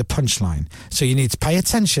tell you the punchline. So you need to pay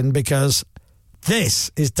attention because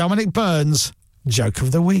this is Dominic Byrne's Joke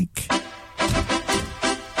of the Week.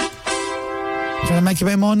 Trying to make a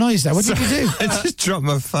bit more noise there. What did you do? I just dropped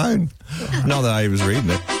my phone. Not that I was reading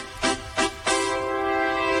it.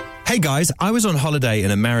 Hey guys, I was on holiday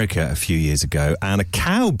in America a few years ago and a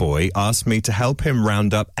cowboy asked me to help him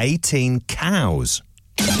round up 18 cows.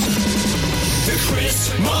 The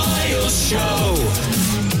Chris Miles Show.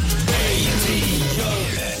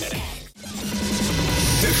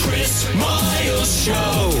 The Chris Miles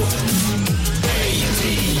Show.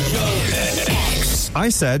 I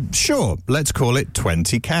said, sure, let's call it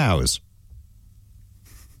 20 cows.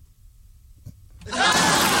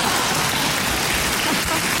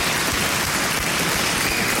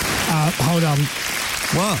 Hold on.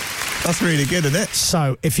 What? That's really good, isn't it?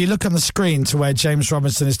 So, if you look on the screen to where James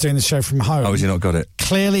Robinson is doing the show from home... Oh, has he not got it?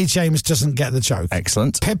 Clearly, James doesn't get the joke.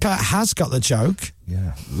 Excellent. Pippa has got the joke.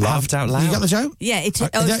 Yeah. Laughed out loud. You got the joke? Yeah, it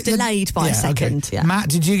was delayed by a second. Okay. Yeah. Matt,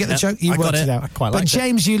 did you get the joke? You I got worked it. it out. I quite But liked it.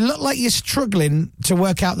 James, you look like you're struggling to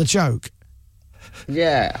work out the joke.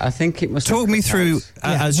 Yeah, I think it must Talk me through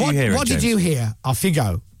as you hear it, What did James. you hear? Off you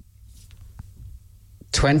go.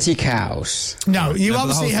 20 cows. No, you No, but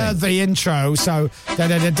the obviously whole heard the intro, so...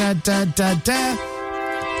 Da-da-da-da-da-da-da.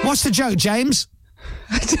 What's the joke, James?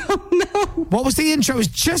 I don't know. What was the intro? It was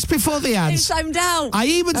just before the He ads. zoned out. I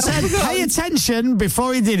even said pay attention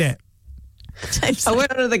before he did it. I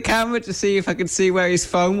went under the camera to see if I could see where his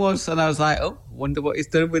phone was, and I was like, oh, wonder what he's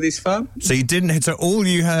done with his phone. So you didn't... So all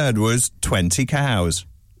you heard was 20 cows.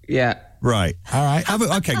 Yeah. Right. All right.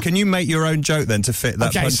 Okay, can you make your own joke then to fit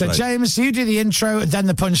that Okay, so punchline? James, you do the intro, then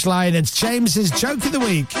the punchline. It's James's Joke of the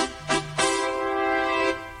Week.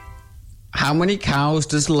 How many cows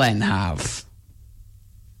does Len have?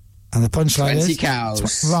 And the punchline 20 is...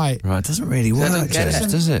 cows. Right. Right, it doesn't really work, Doesn't get James,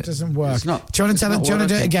 it. does it? Doesn't work. It's not- do you want to tell it's it? Do you not want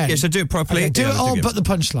to do it working. again? Yeah, so do it properly. Okay, do Yeah, it I'll all give you- but the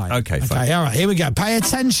punchline. Okay, fine. Okay, all right, here we go. Pay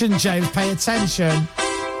attention, James. Pay attention.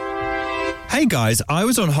 Hey guys, I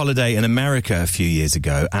was on holiday in America a few years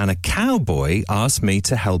ago and a cowboy asked me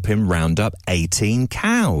to help him round up 18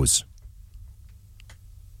 cows.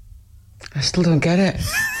 I still don't get it.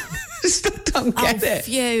 I still don't get it.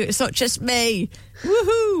 Phew, it's not just me.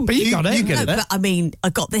 Woohoo! But you got it. You get No, it. but I mean, I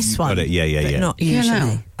got this one. Got it, yeah. But not Yeah, usually.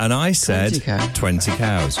 no. And I said 20 cows. 20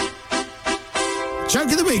 cows. Joke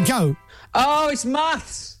of the week, go. Oh, it's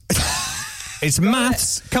maths. It's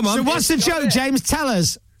maths. Come on. So what's the joke, James? Tell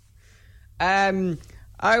us.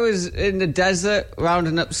 I was in the desert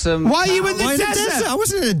rounding up some... Why are you in the desert? I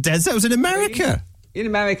wasn't in the desert. I was in America. In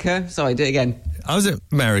America. Sorry, do it again. I was in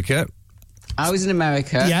America. I was in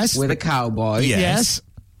America. Yes. With a cowboy. Yes.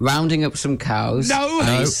 Rounding up some cows. No.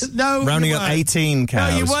 Rounding up 18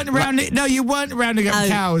 cows. No, you weren't rounding up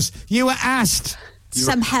cows. You were asked...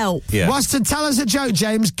 Some help. Yeah. What's to tell us a joke,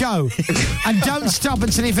 James? Go. And don't stop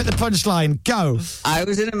until you've hit the punchline. Go. I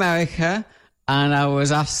was in America and I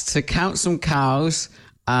was asked to count some cows,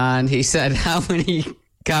 and he said, how many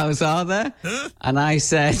cows are there? And I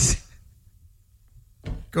said...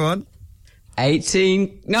 Go on. 20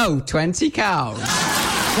 cows.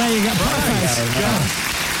 There you go. Perfect.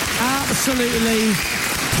 Absolutely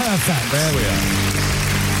perfect. There we are.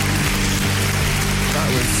 That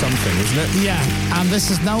was something, isn't it? Yeah, and this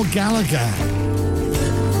is Noel Gallagher.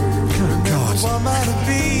 Good God.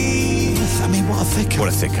 I mean, what a thicko. What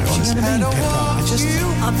a thicko, honestly. You know what I mean,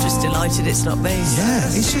 Pippa? I'm just delighted it's not me. Yeah,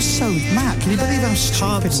 he's just so... Matt, can you believe how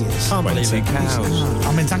stupid he is? Can't believe it. Cows.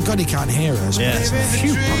 I mean, thank God he can't hear us. Yeah.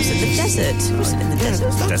 Phew. I was in the desert. Was it in the desert?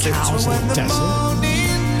 Was that Desert. cows? Desert.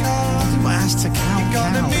 I asked to count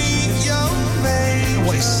cows.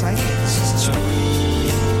 What he's saying.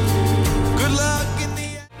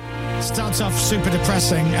 Starts off super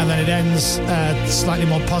depressing and then it ends slightly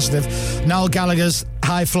more positive. Noel Gallagher's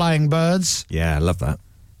High Flying Birds. Yeah, I love that.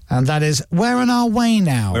 And that is We're on Our Way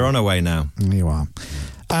Now. We're on our way now. You are.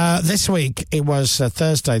 This week, it was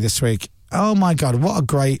Thursday this week. Oh my God, what a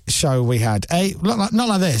great show we had. Not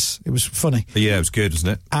like this. It was funny. But yeah, it was good,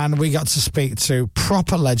 wasn't it? And we got to speak to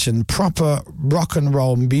proper legend, proper rock and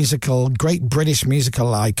roll musical, great British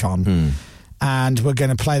musical icon. And we're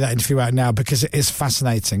going to play that interview out now because it is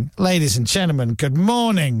fascinating. Ladies and gentlemen, good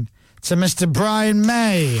morning to Mr. Brian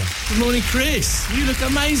May. Good morning, Chris. You look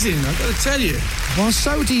amazing, I've got to tell you. Well,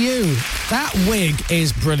 so do you. That wig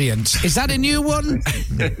is brilliant. Is that a new one?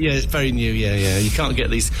 Yeah, it's very new, yeah. You can't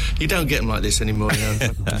get these, you don't get them like this anymore.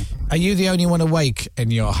 Are you the only one awake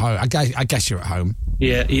in your home? I guess you're at home.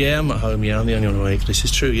 Yeah, I'm at home, I'm the only one awake. This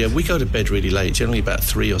is true, yeah. We go to bed really late, generally about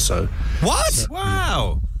 3 or so. What?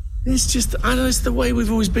 Wow. It's just, I don't know, it's the way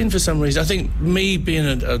we've always been for some reason. I think me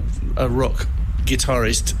being a rock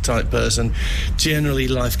guitarist type person, generally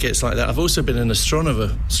life gets like that. I've also been an astronomer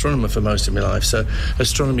for most of my life, so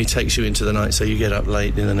astronomy takes you into the night, so you get up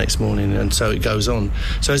late in the next morning, and so it goes on.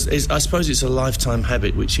 So I suppose it's a lifetime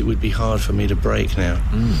habit, which it would be hard for me to break now.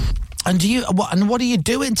 And what do you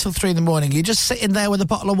do until 3 a.m? You're just sitting there with a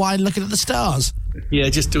bottle of wine looking at the stars? Yeah,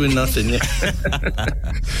 just doing nothing. Yeah.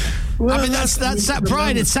 Well, I mean, that's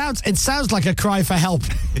Brian. It sounds like a cry for help.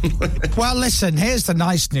 Well, listen. Here's the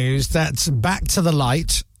nice news: that Back to the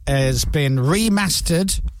Light has been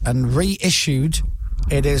remastered and reissued.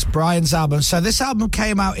 It is Brian's album. So this album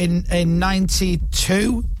came out in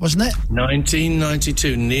 92, wasn't it?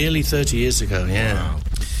 1992, nearly 30 years ago. Yeah. Wow.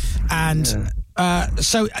 And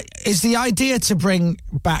so, is the idea to bring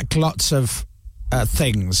back lots of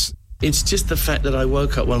things? It's just the fact that I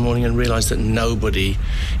woke up one morning and realised that nobody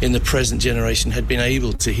in the present generation had been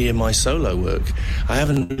able to hear my solo work. I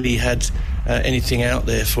haven't really had anything out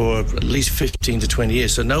there for at least 15 to 20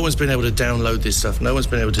 years, so no one's been able to download this stuff, no one's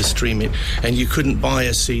been able to stream it, and you couldn't buy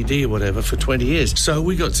a CD or whatever for 20 years. So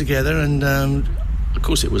we got together and... of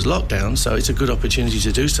course, it was lockdown, so it's a good opportunity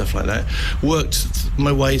to do stuff like that. Worked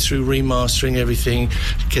my way through remastering everything,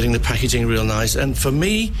 getting the packaging real nice, and for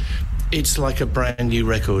me... it's like a brand new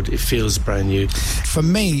record. It feels brand new. For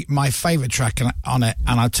me, my favourite track on it,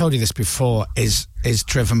 and I've told you this before, is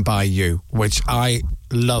Driven By You, which I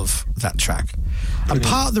love that track. Brilliant. And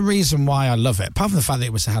part of the reason why I love it, apart from the fact that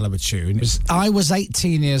it was a hell of a tune, is I was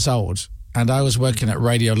 18 years old and I was working at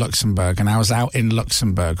Radio Luxembourg, and I was out in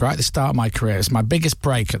Luxembourg right at the start of my career. It was my biggest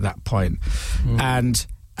break at that point. And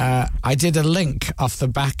I did a link off the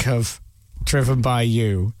back of Driven By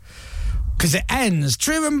You, because it ends,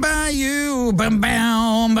 driven by you, bam,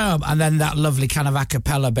 bam, bam. And then that lovely kind of a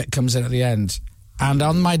cappella bit comes in at the end. And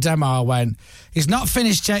on my demo, I went, he's not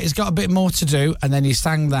finished yet, he's got a bit more to do. And then he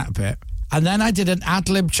sang that bit. And then I did an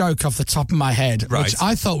ad-lib joke off the top of my head, which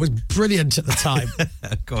I thought was brilliant at the time.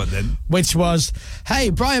 Go on, then. Which was, hey,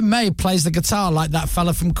 Brian May plays the guitar like that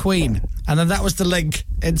fella from Queen. And then that was the link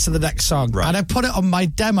into the next song. Right. And I put it on my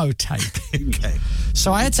demo tape. Okay.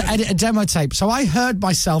 So I had to edit a demo tape. So I heard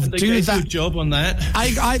myself do that. Good job on that.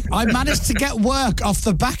 I managed to get work off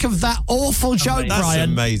the back of that awful joke, That's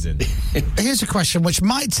Brian. amazing. Here's a question which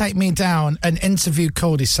might take me down an interview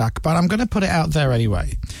cul-de-sac, but I'm going to put it out there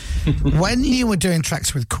anyway. When you were doing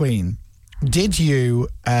tracks with Queen, did you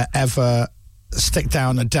ever stick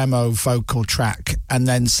down a demo vocal track and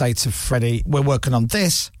then say to Freddie, we're working on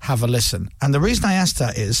this, have a listen. And the reason I asked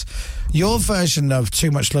that is your version of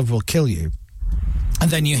Too Much Love Will Kill You, and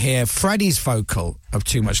then you hear Freddie's vocal of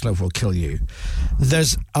Too Much Love Will Kill You.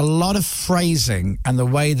 There's a lot of phrasing and the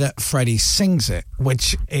way that Freddie sings it,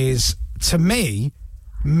 which is, to me,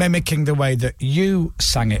 mimicking the way that you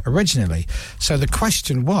sang it originally. So the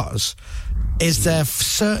question was, is there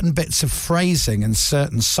certain bits of phrasing in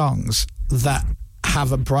certain songs that have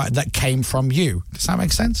that came from you? Does that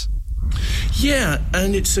make sense? Yeah,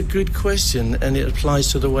 and it's a good question, and it applies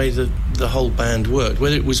to the way that the whole band worked.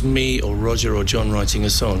 Whether it was me or Roger or John writing a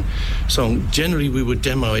song, generally we would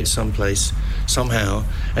demo it someplace, somehow,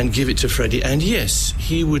 and give it to Freddie. And yes,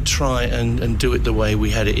 he would try and do it the way we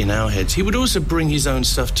had it in our heads. He would also bring his own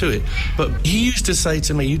stuff to it. But he used to say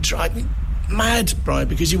to me, you drive me mad, Brian,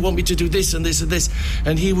 because you want me to do this and this and this.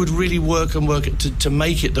 And he would really work it to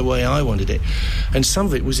make it the way I wanted it. And some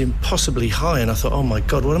of it was impossibly high, and I thought, oh my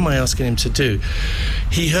God, what am I asking him to do?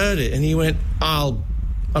 He heard it and he went, I'll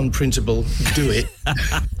unprintable, do it.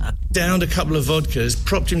 Downed a couple of vodkas,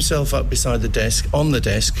 propped himself up beside the desk, on the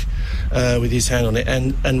desk, with his hand on it,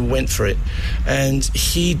 and went for it. And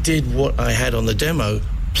he did what I had on the demo,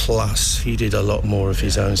 plus he did a lot more of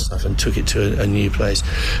his own stuff and took it to a new place.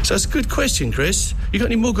 So it's a good question, Chris. You got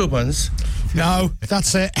any more good ones? No,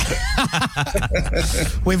 that's it.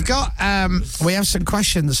 We've got we have some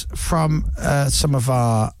questions from some of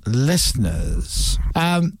our listeners.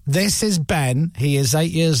 This is Ben. He is 8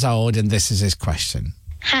 years old, and this is his question.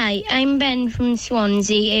 Hi, I'm Ben from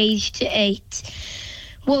Swansea, aged 8.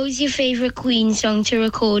 What was your favourite Queen song to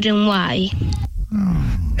record and why?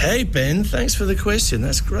 Hey, Ben, thanks for the question.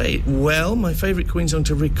 That's great. Well, my favourite Queen song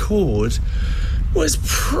to record was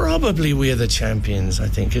probably We're the Champions, I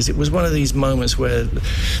think, because it was one of these moments where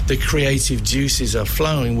the creative juices are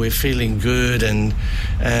flowing. We're feeling good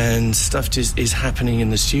and stuff just is happening in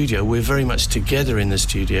the studio. We're very much together in the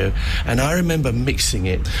studio, and I remember mixing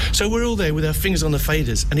it. So we're all there with our fingers on the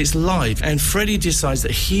faders, and it's live, and Freddie decides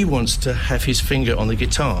that he wants to have his finger on the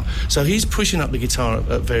guitar. So he's pushing up the guitar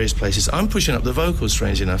at various places. I'm pushing up the vocals,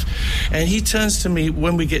 strange enough. And he turns to me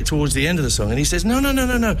when we get towards the end of the song, and he says, no,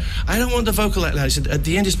 I don't want the vocal that loud. He said, at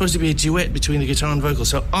the end it's supposed to be a duet between the guitar and vocal,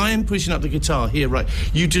 so I'm pushing up the guitar here, right?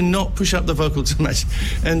 You do not push up the vocal to match.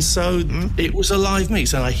 And so it was a live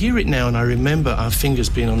mix, and I hear it now, and I remember our fingers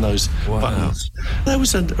being on those buttons. That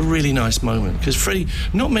was a really nice moment, because Freddie,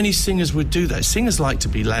 not many singers would do that. Singers like to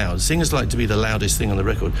be loud. Singers like to be the loudest thing on the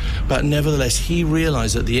record. But nevertheless, he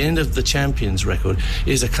realised at the end of the Champions record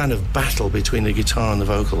is a kind of battle between the guitar and the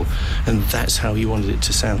vocal, and that's how he wanted it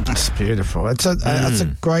to sound. That's beautiful. It's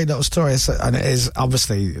a great little story, and it is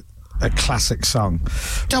obviously a classic song.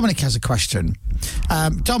 Dominic has a question.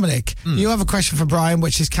 Dominic, you have a question for Brian,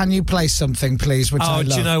 which is, can you play something, please? Which I love.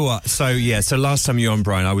 Do you know what? So last time you were on,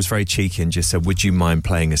 Brian, I was very cheeky and just said, would you mind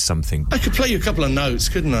playing us something? I could play you a couple of notes,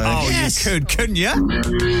 couldn't I? Oh, yes. You could, couldn't you?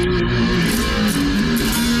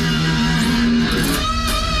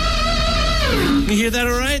 You hear that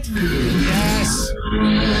all right? Yes.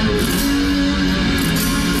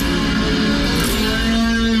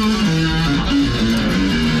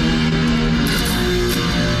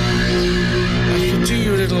 Do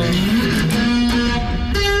your little...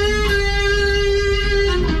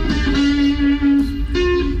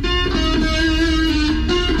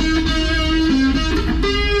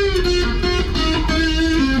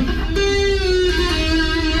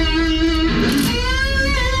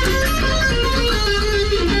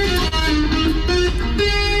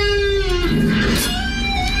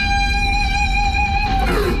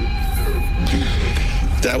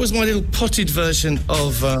 That was my little potted version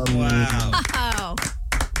of... Wow.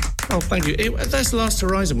 Oh, thank you. That's Last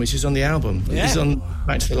Horizon, which is on the album. Yeah. It's on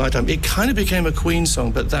Back to the Light album. It kind of became a Queen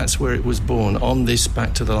song, but that's where it was born, on this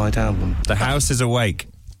Back to the Light album. The house is awake.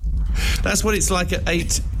 That's what it's like at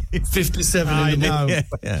 8:57 in the morning.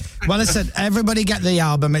 Yeah. Well, listen, everybody get the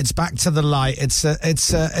album. It's Back to the Light. It's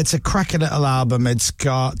a cracking little album. It's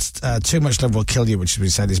got Too Much Love Will Kill You, which we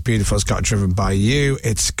said is beautiful. It's got Driven by You.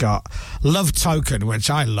 It's got Love Token, which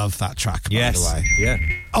I love that track, by the way. Yeah.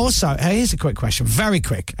 Also, here's a quick question, very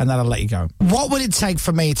quick, and then I'll let you go. What would it take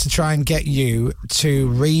for me to try and get you to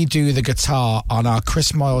redo the guitar on our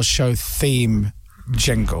Chris Moyles Show theme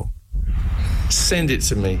jingle? Send it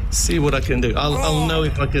to me. See what I can do. I'll know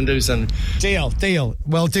if I can do something. Deal.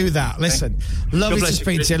 We'll do that. Listen, lovely to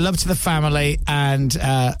speak to you. Love to the family, and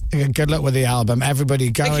good luck with the album. Everybody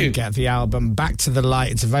go and get the album. Back to the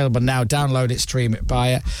Light. It's available now. Download it, stream it,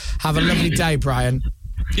 buy it. Have a lovely day, Brian.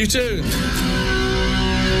 You too.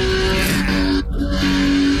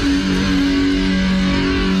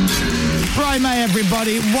 Brian May,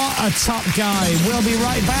 everybody. What a top guy. We'll be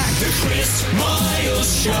right back. The Chris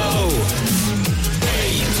Miles Show.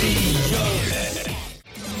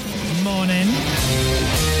 Morning.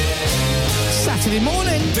 Saturday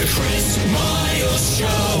morning. The Chris Miles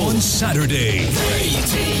Show. On Saturday.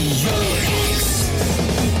 Radio X.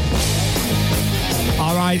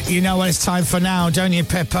 All right, you know what it's time for now, don't you,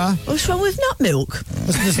 Pippa? What's wrong with nut milk?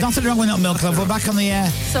 There's nothing wrong with nut milk, love. We're back on the air.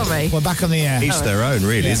 Sorry. We're back on the air. Each their own,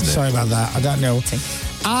 really, isn't it? Sorry about that. I don't know.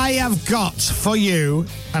 I have got for you,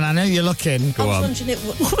 and I know you're looking. I was wondering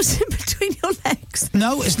what was in between your legs?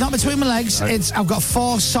 No, it's not between my legs. I've got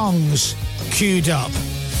 4 songs queued up.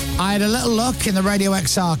 I had a little look in the Radio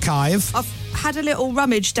X archive. I've had a little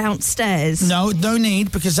rummage downstairs. No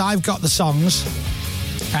need, because I've got the songs.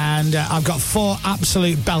 And I've got 4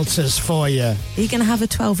 absolute belters for you. Are you going to have a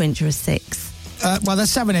 12-inch or a 6? Well, they're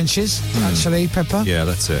 7 inches, actually, Pippa. Yeah,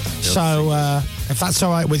 that's it. So, if that's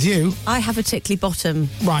all right with you. I have a tickly bottom.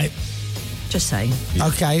 Right. Just saying. Yeah.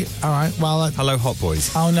 Okay, all right. Well, hello, hot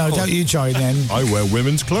boys. Oh, no, don't you join in. I wear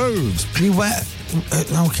women's clothes. You wear...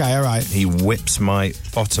 okay, all right. He whips my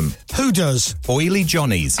bottom. Who does? Oily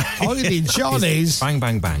Johnnies. Oily Johnnies? Bang,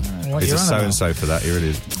 bang, bang. He's a so-and-so for that, he really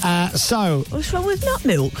is. So... What's wrong with nut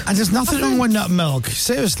milk? And there's nothing wrong with nut milk,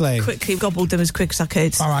 seriously. Quickly gobbled them as quick as I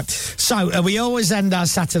could. All right. So, we always end our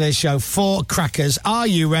Saturday show 4 crackers. Are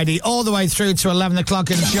you ready? All the way through to 11 o'clock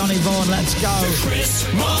and Johnny Vaughan, let's go. The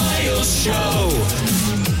Chris Miles Show.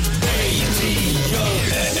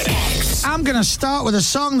 I'm going to start with a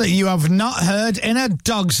song that you have not heard in a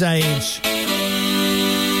dog's age.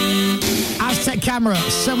 Aztec Camera,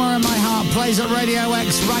 Somewhere in My Heart, plays at Radio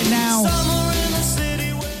X right now.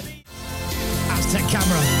 Aztec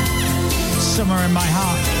Camera, Somewhere in My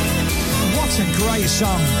Heart. What a great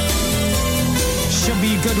song. Should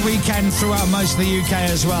be a good weekend throughout most of the UK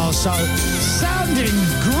as well. So, sounding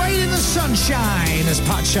great in the sunshine, as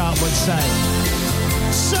Pat Sharp would say.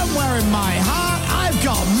 Somewhere in my heart, I've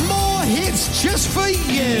got more hits just for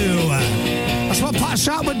you. That's what Pat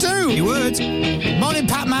Sharp would do. He would. Morning,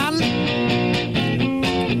 Pat Man.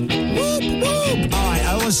 Whoop, whoop. All right,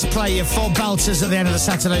 I always play you 4 belters at the end of the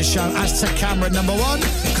Saturday show. Aztec Camera, number 1.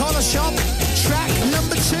 Corner Shop, track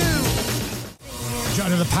number 2. Got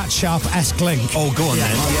another Pat Sharp-esque link. Oh, go on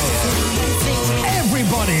then.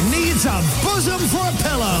 Everybody needs a bosom for a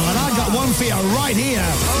pillow, and I got one for you right here.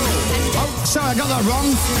 Oh, sorry, I got that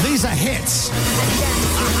wrong. These are hits.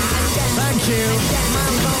 Thank you.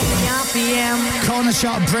 Corner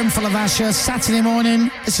Shop, brimful of Asher, Saturday morning.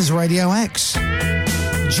 This is Radio X.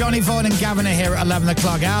 Johnny Vaughan and Gavin are here at 11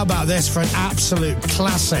 o'clock. How about this for an absolute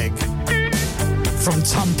classic from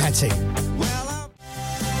Tom Petty?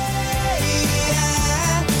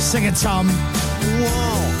 Sing it, Tom.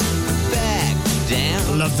 Whoa, back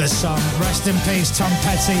down. Love this song. Rest in peace, Tom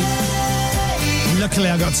Petty. Luckily,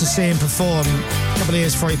 I got to see him perform a couple of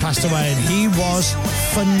years before he passed away, and he was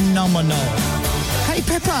phenomenal. Hey,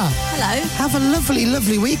 Pippa. Hello. Have a lovely,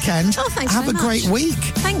 lovely weekend. Oh, thanks Have very a great much. week.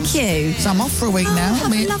 Thank you. So I'm off for a week now.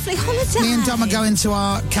 Have a lovely holiday. Me and Dom are going to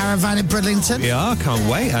our caravan at Bridlington. Yeah, I can't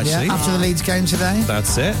wait, actually. Yeah, after the Leeds game today.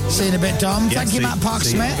 That's it. See you in a bit, Dom. Yeah, Thank you, Matt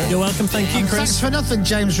Park-Smith. You're welcome. Thank you, Chris. Thanks for nothing,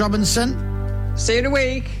 James Robinson. See you in a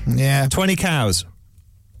week. Yeah. 20 cows.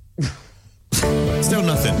 Still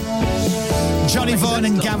nothing. Johnny Vaughan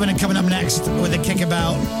and Gavin are coming up next with a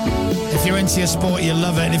kickabout. If you're into your sport, you'll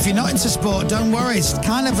love it. And if you're not into sport, don't worry. It's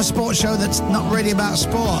kind of a sports show that's not really about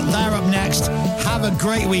sport. They're up next. Have a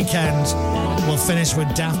great weekend. We'll finish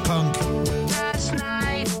with Daft Punk.